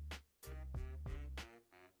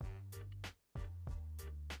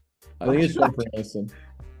 I think it's Jennifer Aniston.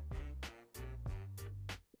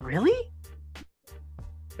 Really?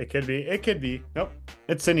 It could be. Nope.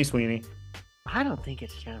 It's Sydney Sweeney. I don't think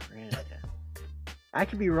it's Jennifer Aniston. I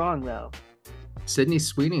could be wrong though. Sydney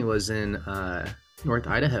Sweeney was in North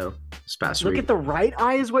Idaho this past Look week. at the right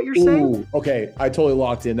eye is what you're saying? Ooh, okay, I totally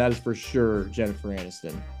locked in. That is for sure Jennifer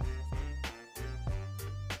Aniston.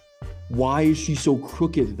 Why is she so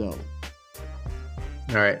crooked though?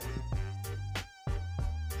 All right.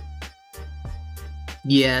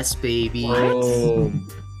 Yes, baby. Oh,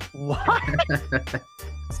 What?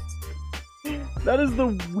 That is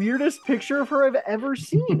the weirdest picture of her I've ever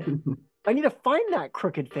seen. I need to find that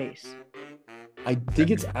crooked face. I think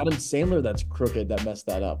it's Adam Sandler that's crooked that messed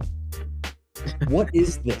that up. What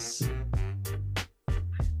is this?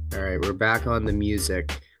 All right, we're back on the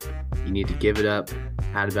music. You need to give it up.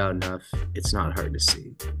 Had about enough. It's not hard to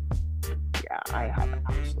see. Yeah, I have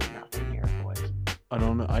absolutely nothing here, boys. I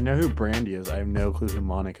don't know. I know who Brandy is. I have no clue who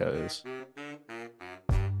Monica is.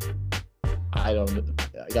 I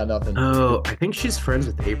got nothing. Oh, I think she's friends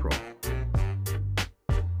with April.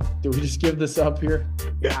 Do we just give this up here?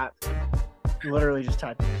 Yeah. Literally just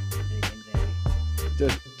type in anything,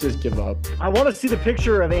 Zandy. Just give up. I want to see the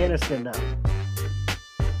picture of Aniston though.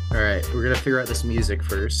 All right, we're gonna figure out this music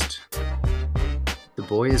first. The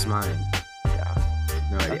boy is mine. Yeah,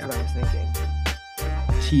 No that's idea. what I was thinking.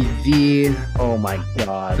 TV. Oh my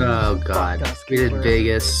god. Oh god. Fuck us, We did Cooper.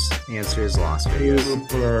 Vegas. Answer is Las Vegas.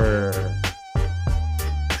 Super.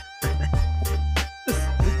 This is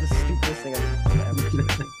the stupidest thing I've ever seen.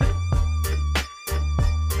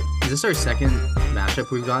 Is this our second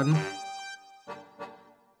matchup we've gotten?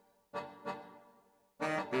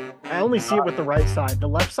 I only see it with the right side. The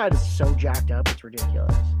left side is so jacked up, it's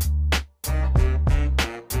ridiculous.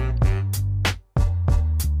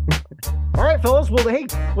 All right, fellas. Well, hey,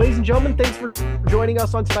 ladies and gentlemen, thanks for joining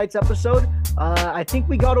us on tonight's episode. I think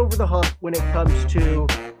we got over the hump when it comes to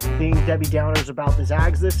being Debbie Downers about the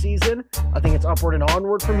Zags this season. I think it's upward and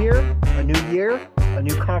onward from here. A new year, a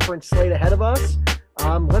new conference slate ahead of us.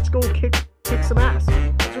 Let's go kick some ass.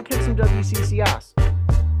 Let's go kick some WCC ass.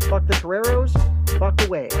 Fuck the Toreros. Fuck the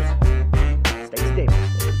Waves. Stacey Davis.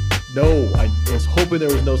 No, I was hoping there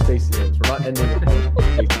was no Stacey Davis. We're not ending it on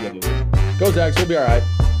Stacey Davis. Go Zags, we'll be all right.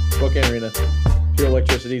 Spokane Arena, pure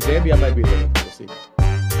electricity. Zambia might be there. We'll see.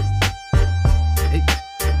 Hey,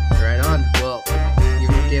 right on. Well,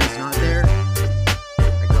 even if Dan's not there,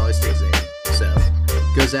 I can always take Zane. So,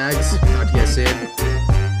 go Zags. Talk to you guys soon.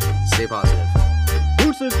 Stay positive.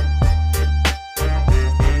 Deuces.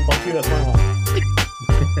 Fuck you, that's my home.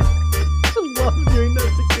 I love doing that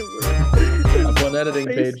to Cooper. Have one editing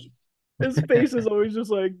face- page. His face is always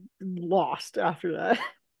just like lost after that.